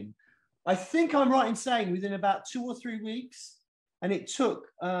coming in. I think I'm right in saying within about 2 or 3 weeks, and it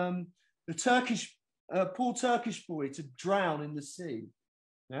took the poor Turkish boy to drown in the sea.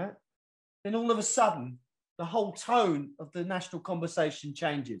 Yeah. Then all of a sudden, the whole tone of the national conversation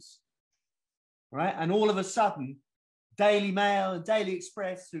changes, right? And all of a sudden, Daily Mail and Daily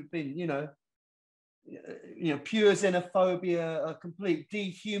Express, who've been, pure xenophobia, a complete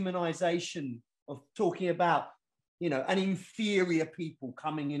dehumanization of talking about, an inferior people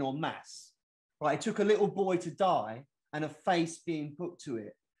coming in en masse, right? It took a little boy to die and a face being put to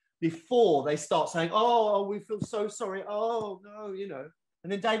it before they start saying, oh, we feel so sorry. Oh, no,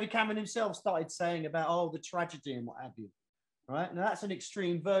 And then David Cameron himself started saying about, the tragedy and what have you. right? Now that's an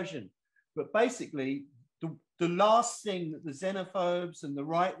extreme version, but basically the last thing that the xenophobes and the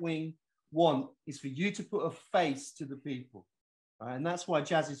right wing want is for you to put a face to the people, right? And that's why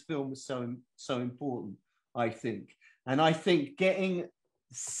Jaz's film was so important, I think. And I think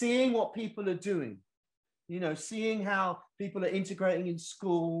seeing what people are doing, you know, seeing how people are integrating in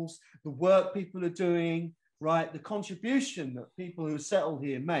schools, the work people are doing, right? The contribution that people who are settled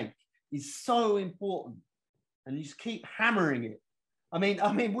here make is so important. And you just keep hammering it. I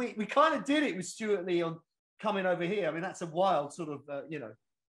mean, we kind of did it with Stuart Lee on coming over here. I mean, that's a wild sort of,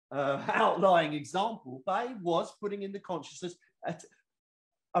 outlying example, but it was putting in the consciousness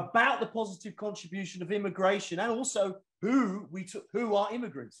about the positive contribution of immigration, and also who are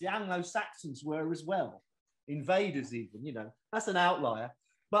immigrants. The Anglo-Saxons were as well, invaders even, you know, that's an outlier.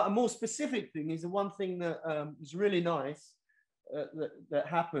 But a more specific thing is the one thing that was really nice that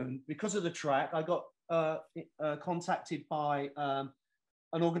happened because of the track. I got contacted by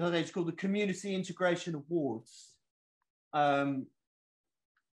an organization called the Community Integration Awards.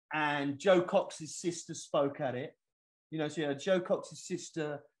 And Joe Cox's sister spoke at it. You know, so Joe Cox's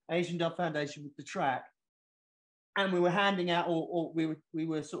sister, Asian Dub Foundation with the track. And we were handing out, or we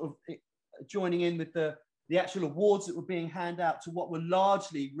were sort of joining in with the actual awards that were being handed out to what were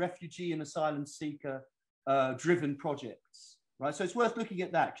largely refugee and asylum seeker driven projects, right? So it's worth looking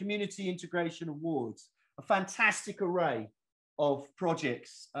at that. Community Integration Awards, a fantastic array of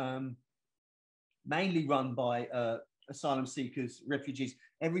projects, mainly run by asylum seekers, refugees,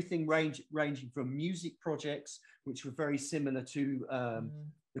 everything ranging from music projects, which were very similar to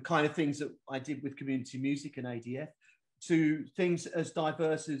the kind of things that I did with community music and ADF, to things as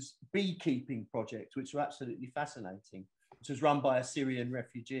diverse as beekeeping projects, which were absolutely fascinating, which was run by a Syrian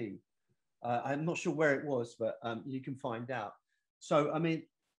refugee. I'm not sure where it was, but you can find out. So, I mean,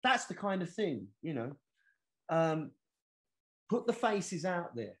 that's the kind of thing, you know, put the faces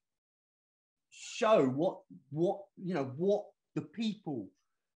out there, show what the people,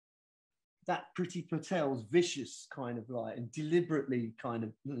 that Priti Patel's vicious kind of like and deliberately kind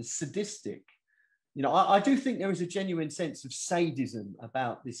of sadistic. You know, I do think there is a genuine sense of sadism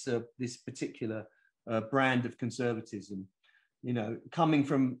about this this particular brand of conservatism. You know, coming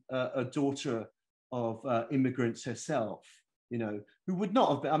from a daughter of immigrants herself, you know, who would not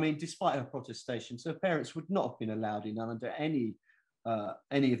have been, I mean, despite her protestations, her parents would not have been allowed in under any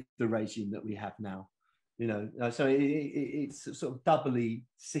of the regime that we have now. You know, so it's sort of doubly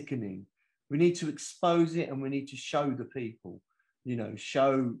sickening. We need to expose it, and we need to show the people, you know,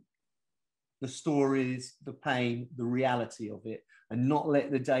 show the stories, the pain, the reality of it, and not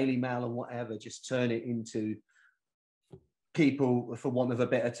let the Daily Mail or whatever just turn it into people, for want of a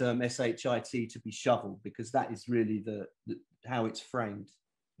better term, SHIT, to be shoveled, because that is really the how it's framed.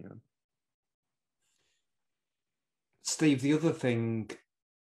 You know. Steve, the other thing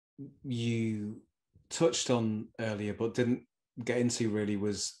you touched on earlier but didn't get into really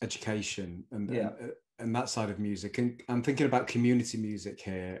was education and that side of music. And I'm thinking about community music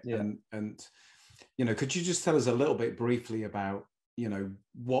here. Yeah. And you know, could you just tell us a little bit briefly about, you know,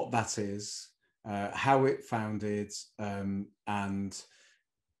 what that is, how it founded,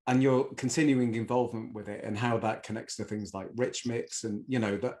 and your continuing involvement with it, and how that connects to things like Rich Mix and, you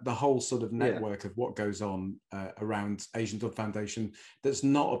know, the whole sort of network of what goes on around Asian Dub Foundation, that's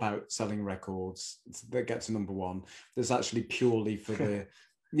not about selling records that get to #1. There's actually purely for the,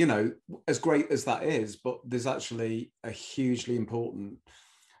 you know, as great as that is, but there's actually a hugely important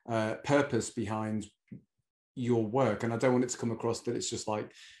purpose behind your work. And I don't want it to come across that it's just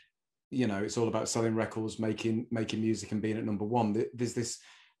like, you know, it's all about selling records, making music and being at #1. There's this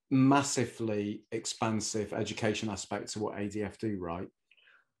massively expansive education aspect to what ADF do, right?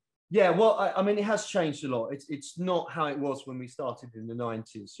 Yeah, well, I mean, it has changed a lot. It's not how it was when we started in the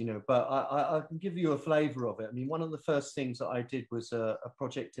 90s, you know, but I can give you a flavor of it. I mean, one of the first things that I did was a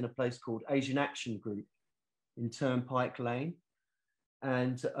project in a place called Asian Action Group in Turnpike Lane.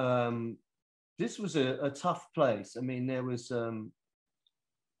 And this was a tough place. I mean, there was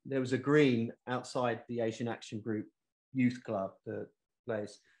a green outside the Asian Action Group youth club, the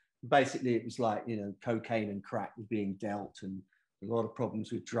place. Basically, it was like, you know, cocaine and crack were being dealt, and a lot of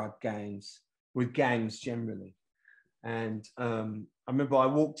problems with drug gangs, with gangs generally. And I remember I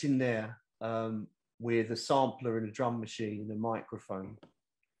walked in there with a sampler and a drum machine and a microphone.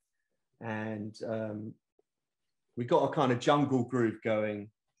 And we got a kind of jungle groove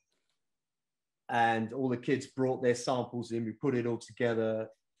going. And all the kids brought their samples in, we put it all together.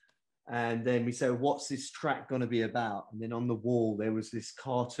 And then we said, what's this track going to be about? And then on the wall, there was this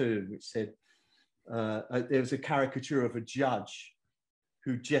cartoon which said, there was a caricature of a judge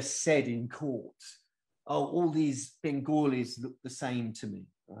who just said in court, oh, all these Bengalis look the same to me.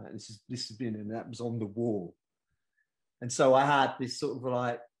 Right? This has been, and that was on the wall. And so I had this sort of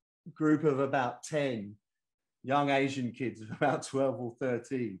like group of about 10 young Asian kids of about 12 or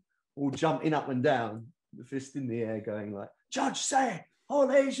 13, all jumping up and down, the fist in the air, going like, "Judge, say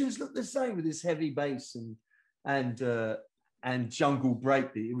all Asians look the same," with this heavy bass and jungle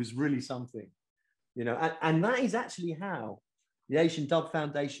breakbeat. It was really something, you know. And that is actually how the Asian Dub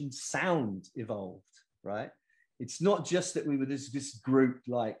Foundation sound evolved, right? It's not just that we were this group,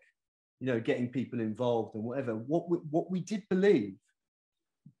 like, you know, getting people involved and whatever. What we did believe,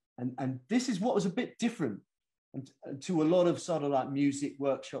 and this is what was a bit different and to a lot of sort of like music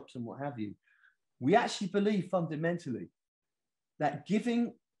workshops and what have you, we actually believe fundamentally that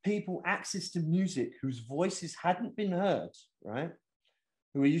giving people access to music whose voices hadn't been heard, right,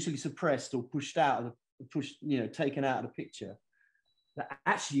 who are usually suppressed or pushed out of taken out of the picture, that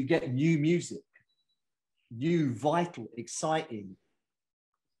actually you get new music, new, vital, exciting,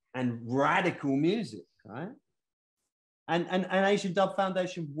 and radical music, right? And Asian Dub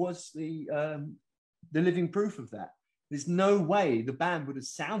Foundation was the living proof of that. There's no way the band would have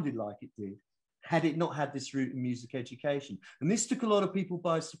sounded like it did had it not had this root in music education. And this took a lot of people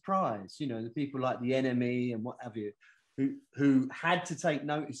by surprise, you know, the people like the Enemy and what have you, who had to take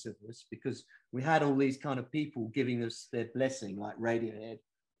notice of us because we had all these kind of people giving us their blessing, like Radiohead,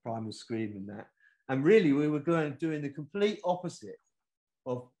 Primal Scream and that. And really we were doing the complete opposite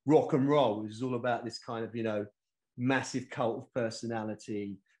of rock and roll, which is all about this kind of, you know, massive cult of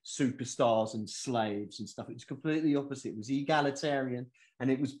personality, superstars and slaves and stuff. It's completely opposite. It was egalitarian, and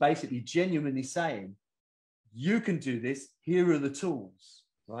it was basically genuinely saying, you can do this, here are the tools,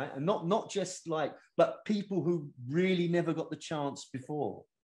 right? And not just like, but people who really never got the chance before,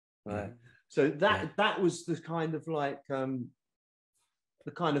 right? So that was the kind of like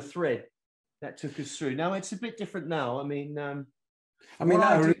the kind of thread that took us through. Now it's a bit different now. I mean, I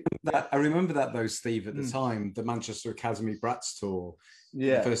remember that though, Steve, at the time, the Manchester Academy Brats tour.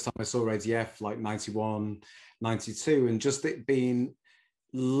 Yeah. The first time I saw ADF, like 91, 92, and just it being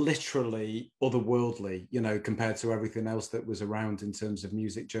literally otherworldly, you know, compared to everything else that was around in terms of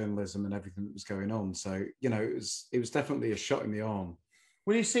music journalism and everything that was going on. So, you know, it was definitely a shot in the arm.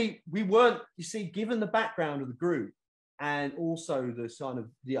 Well, you see, given the background of the group and also the sort of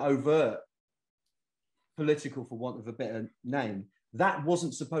the overt political, for want of a better name, that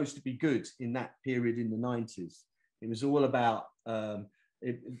wasn't supposed to be good in that period in the 90s. It was all about,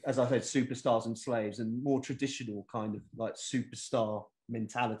 as I said, superstars and slaves and more traditional kind of like superstar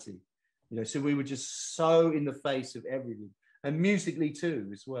mentality. You know, so we were just so in the face of everything, and musically too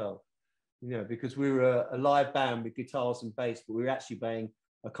as well. You know, because we were a live band with guitars and bass, but we were actually playing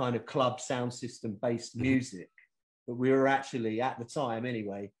a kind of club sound system based music. But we were actually, at the time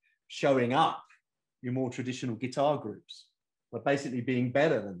anyway, showing up your more traditional guitar groups, but basically being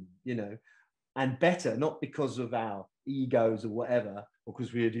better than, you know, and better, not because of our egos or whatever, or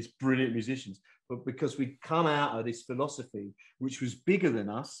because we were these brilliant musicians, but because we'd come out of this philosophy, which was bigger than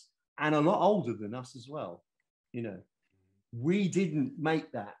us and a lot older than us as well. You know, we didn't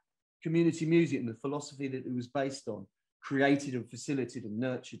make that. Community music and the philosophy that it was based on created and facilitated and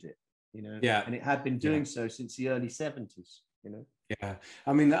nurtured it, you know, and it had been doing so since the early 70s, you know. Yeah,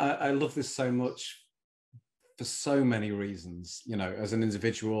 I mean, I love this so much for so many reasons, you know, as an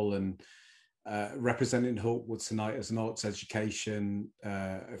individual and representing Hawkwood tonight as an arts education,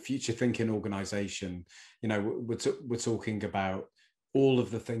 a future thinking organisation. You know, we're talking about all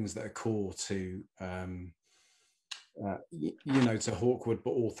of the things that are core to, you know, to Hawkwood,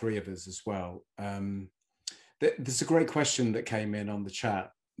 but all three of us as well. There's a great question that came in on the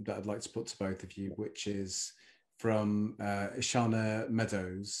chat that I'd like to put to both of you, which is from Ishana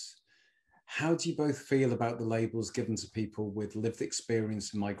Meadows. How do you both feel about the labels given to people with lived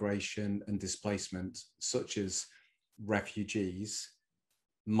experience in migration and displacement, such as refugees,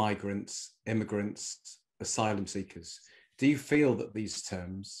 migrants, immigrants, asylum seekers? Do you feel that these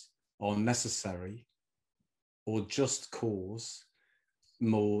terms are necessary or just cause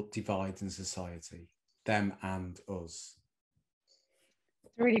more divide in society, them and us?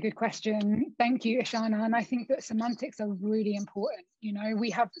 It's a really good question. Thank you, Ishana. And I think that semantics are really important. You know, we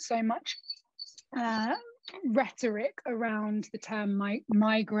have so much rhetoric around the term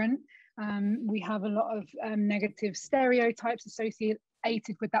migrant. We have a lot of negative stereotypes associated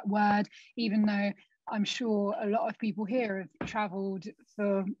with that word, even though I'm sure a lot of people here have travelled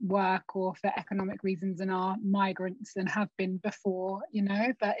for work or for economic reasons and are migrants and have been before, you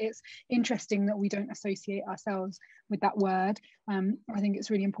know, but it's interesting that we don't associate ourselves with that word. I think it's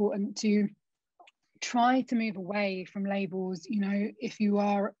really important to try to move away from labels. You know, if you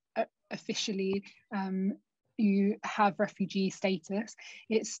are officially you have refugee status,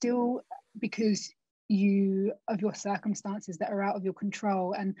 it's still because of your circumstances that are out of your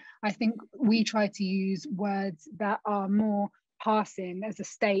control. And I think we try to use words that are more passing as a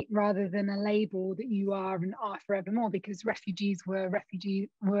state rather than a label that you are and are forevermore, because refugees were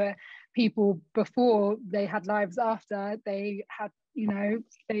people before they had lives after they had, you know,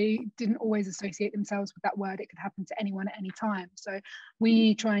 they didn't always associate themselves with that word. It could happen to anyone at any time. So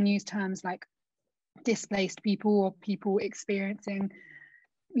we try and use terms like displaced people or people experiencing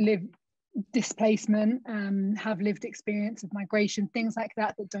displacement, have lived experience of migration, things like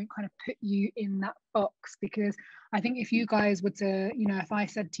that don't kind of put you in that box. Because I think if you guys were to, you know, if I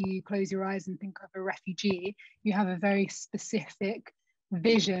said to you, close your eyes and think of a refugee, you have a very specific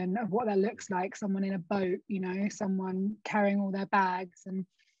vision of what that looks like. Someone in a boat, you know, someone carrying all their bags, and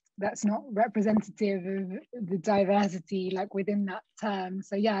that's not representative of the diversity like within that term.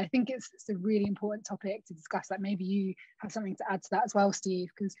 So yeah, I think it's a really important topic to discuss. Like maybe you have something to add to that as well, Steve,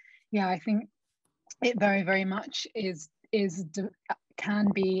 because yeah, I think it very, very much can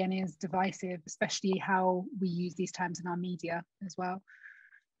be and is divisive, especially how we use these terms in our media as well.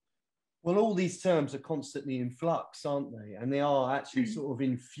 Well, all these terms are constantly in flux, aren't they? And they are actually sort of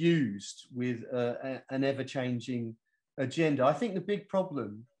infused with an ever-changing agenda. I think the big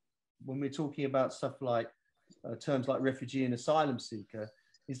problem when we're talking about stuff like terms like refugee and asylum seeker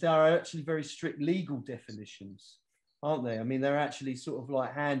is there are actually very strict legal definitions, aren't they? I mean, they're actually sort of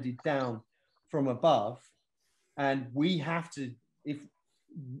like handed down from above, and we have to,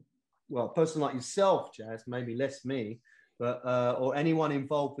 well, a person like yourself, Jaz, maybe less me, but or anyone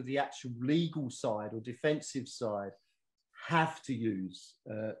involved with the actual legal side or defensive side have to use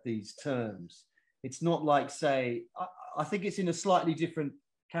these terms. It's not like, say, I think it's in a slightly different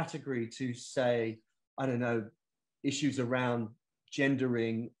category to say, I don't know, issues around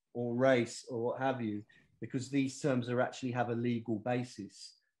gendering or race or what have you, because these terms are actually have a legal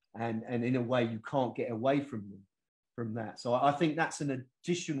basis, and in a way you can't get away from that. So I think that's an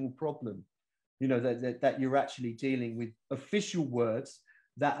additional problem, you know, that you're actually dealing with official words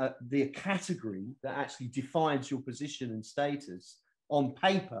that are the category that actually defines your position and status on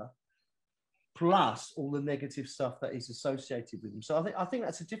paper, plus all the negative stuff that is associated with them. So I think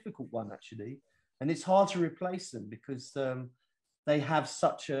that's a difficult one, actually. And it's hard to replace them because they have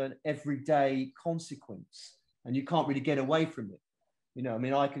such an everyday consequence and you can't really get away from it. You know, I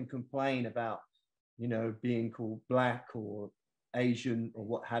mean, I can complain about, you know, being called black or Asian or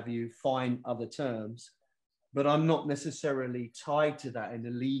what have you, find other terms, but I'm not necessarily tied to that in a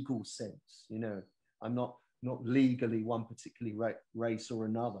legal sense. You know, I'm not legally one particular race or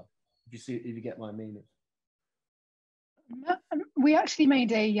another. If you get my meaning. We actually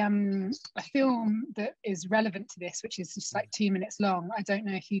made a film that is relevant to this, which is just like 2 minutes long. I don't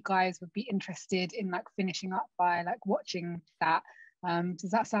know if you guys would be interested in like finishing up by like watching that.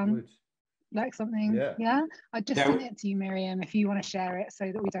 Does that sound like something? Yeah. I just sent it to you, Miriam, if you want to share it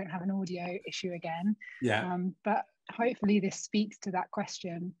so that we don't have an audio issue again. Yeah. But hopefully this speaks to that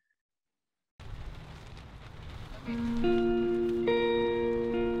question.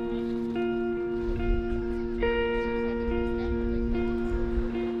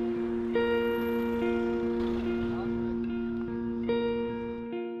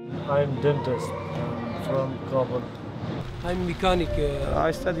 I'm dentist from Kabul. I'm mechanic.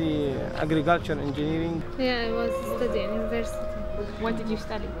 I study agriculture engineering. Yeah, I was studying university. What did you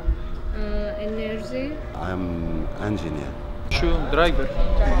study? Energy. I'm engineer. Driver.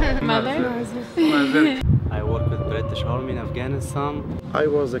 Mother? Mother. I work with British Army in Afghanistan. I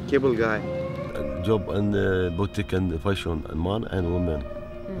was a cable guy. A job in boutique and fashion, man and women.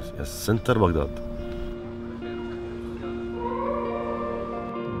 Yes, center Baghdad.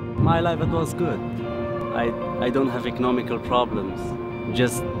 My life, it was good. I don't have economical problems.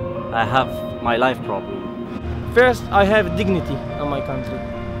 Just I have my life problem. First, I have dignity in my country.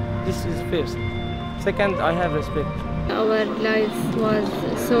 This is first. Second, I have respect. Our life was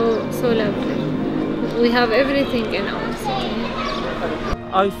so lovely. We have everything in our city.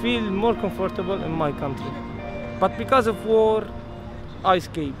 I feel more comfortable in my country. But because of war, I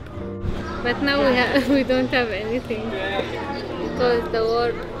escape. But now we don't have anything because the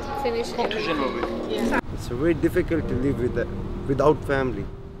war finished. It's very difficult to live without family.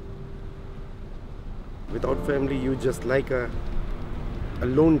 Without family, you just like a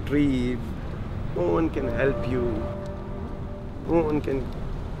lone tree. No one can help you. No one can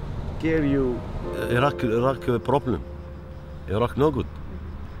care you. Iraq problem. Iraq no good.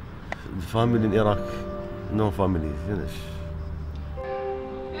 The family in Iraq, no family, finish.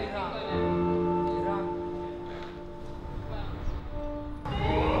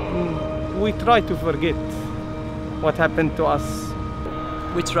 we try to forget what happened to us.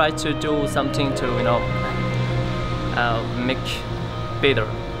 We try to do something to, make better,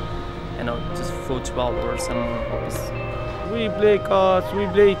 just football or some hobbies. We play cards, we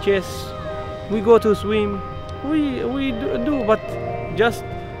play chess, we go to swim, we do, but just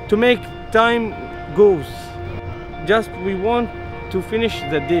to make time goes. Just we want to finish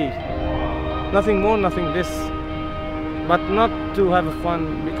the day, nothing more, nothing less, but not to have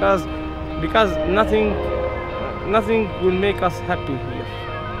fun because nothing will make us happy here.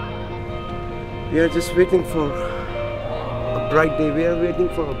 We are just waiting for a bright day. We are waiting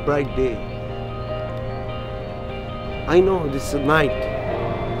for a bright day. I know this is a night.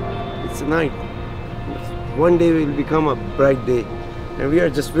 It's a night. One day will become a bright day. And we are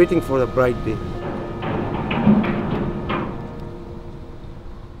just waiting for a bright day.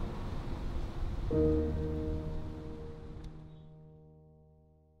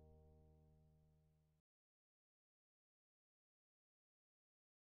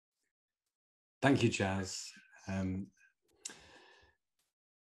 Thank you, Jaz.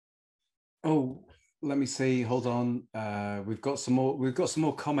 Oh, let me see. Hold on. We've got some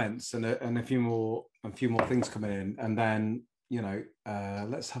more comments and a few more things coming in, and then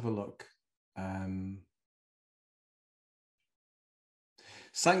let's have a look.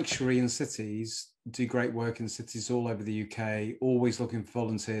 Sanctuary in cities do great work in cities all over the UK. Always looking for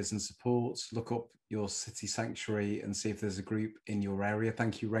volunteers and support. Look up your city sanctuary and see if there's a group in your area.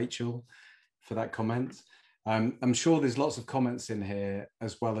 Thank you, Rachel, for that comment. I'm sure there's lots of comments in here,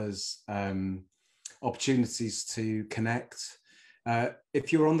 as well as opportunities to connect.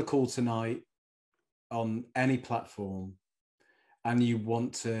 If you're on the call tonight on any platform and you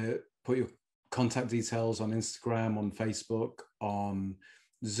want to put your contact details on Instagram, on Facebook, on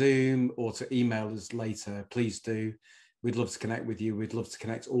Zoom, or to email us later, please do. We'd love to connect with you. We'd love to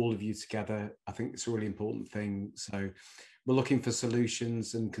connect all of you together. I think it's a really important thing. So we're looking for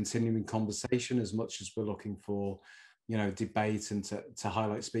solutions and continuing conversation as much as we're looking for, debate and to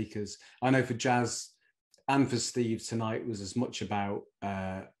highlight speakers. I know for Jaz and for Steve, tonight was as much about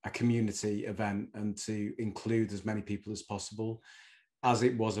a community event and to include as many people as possible, as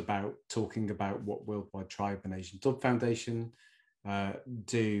it was about talking about what Worldwide Tribe and Asian Dub Foundation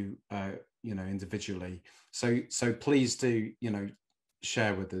do, individually. So please do,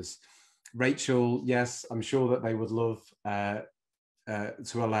 share with us. Rachel, yes, I'm sure that they would love to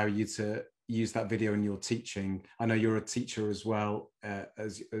allow you to use that video in your teaching. I know you're a teacher as well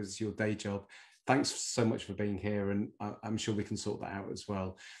as your day job. Thanks so much for being here, and I'm sure we can sort that out as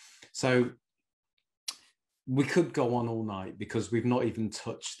well. So we could go on all night because we've not even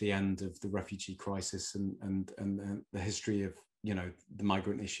touched the end of the refugee crisis and the history of the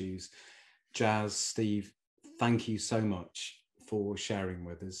migrant issues. Jaz, Steve, thank you so much for sharing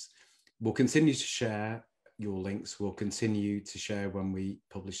with us. We'll continue to share your links. We'll continue to share when we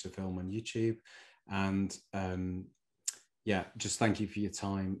publish the film on YouTube. And just thank you for your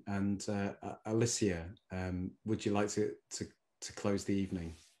time. And Alicia, would you like to close the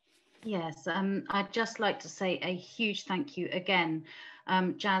evening? Yes, I'd just like to say a huge thank you again,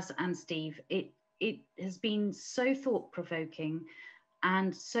 Jaz and Steve. It has been so thought-provoking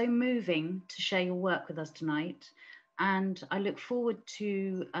and so moving to share your work with us tonight. And I look forward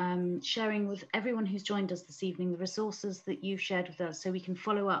to sharing with everyone who's joined us this evening the resources that you've shared with us, so we can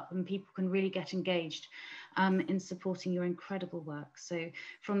follow up and people can really get engaged in supporting your incredible work. So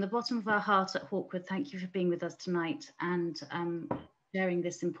from the bottom of our heart at Hawkwood, thank you for being with us tonight and sharing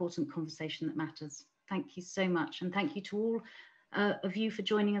this important conversation that matters. Thank you so much. And thank you to all of you for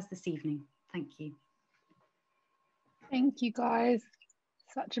joining us this evening. Thank you. Thank you, guys.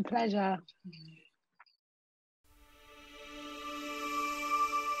 Such a pleasure.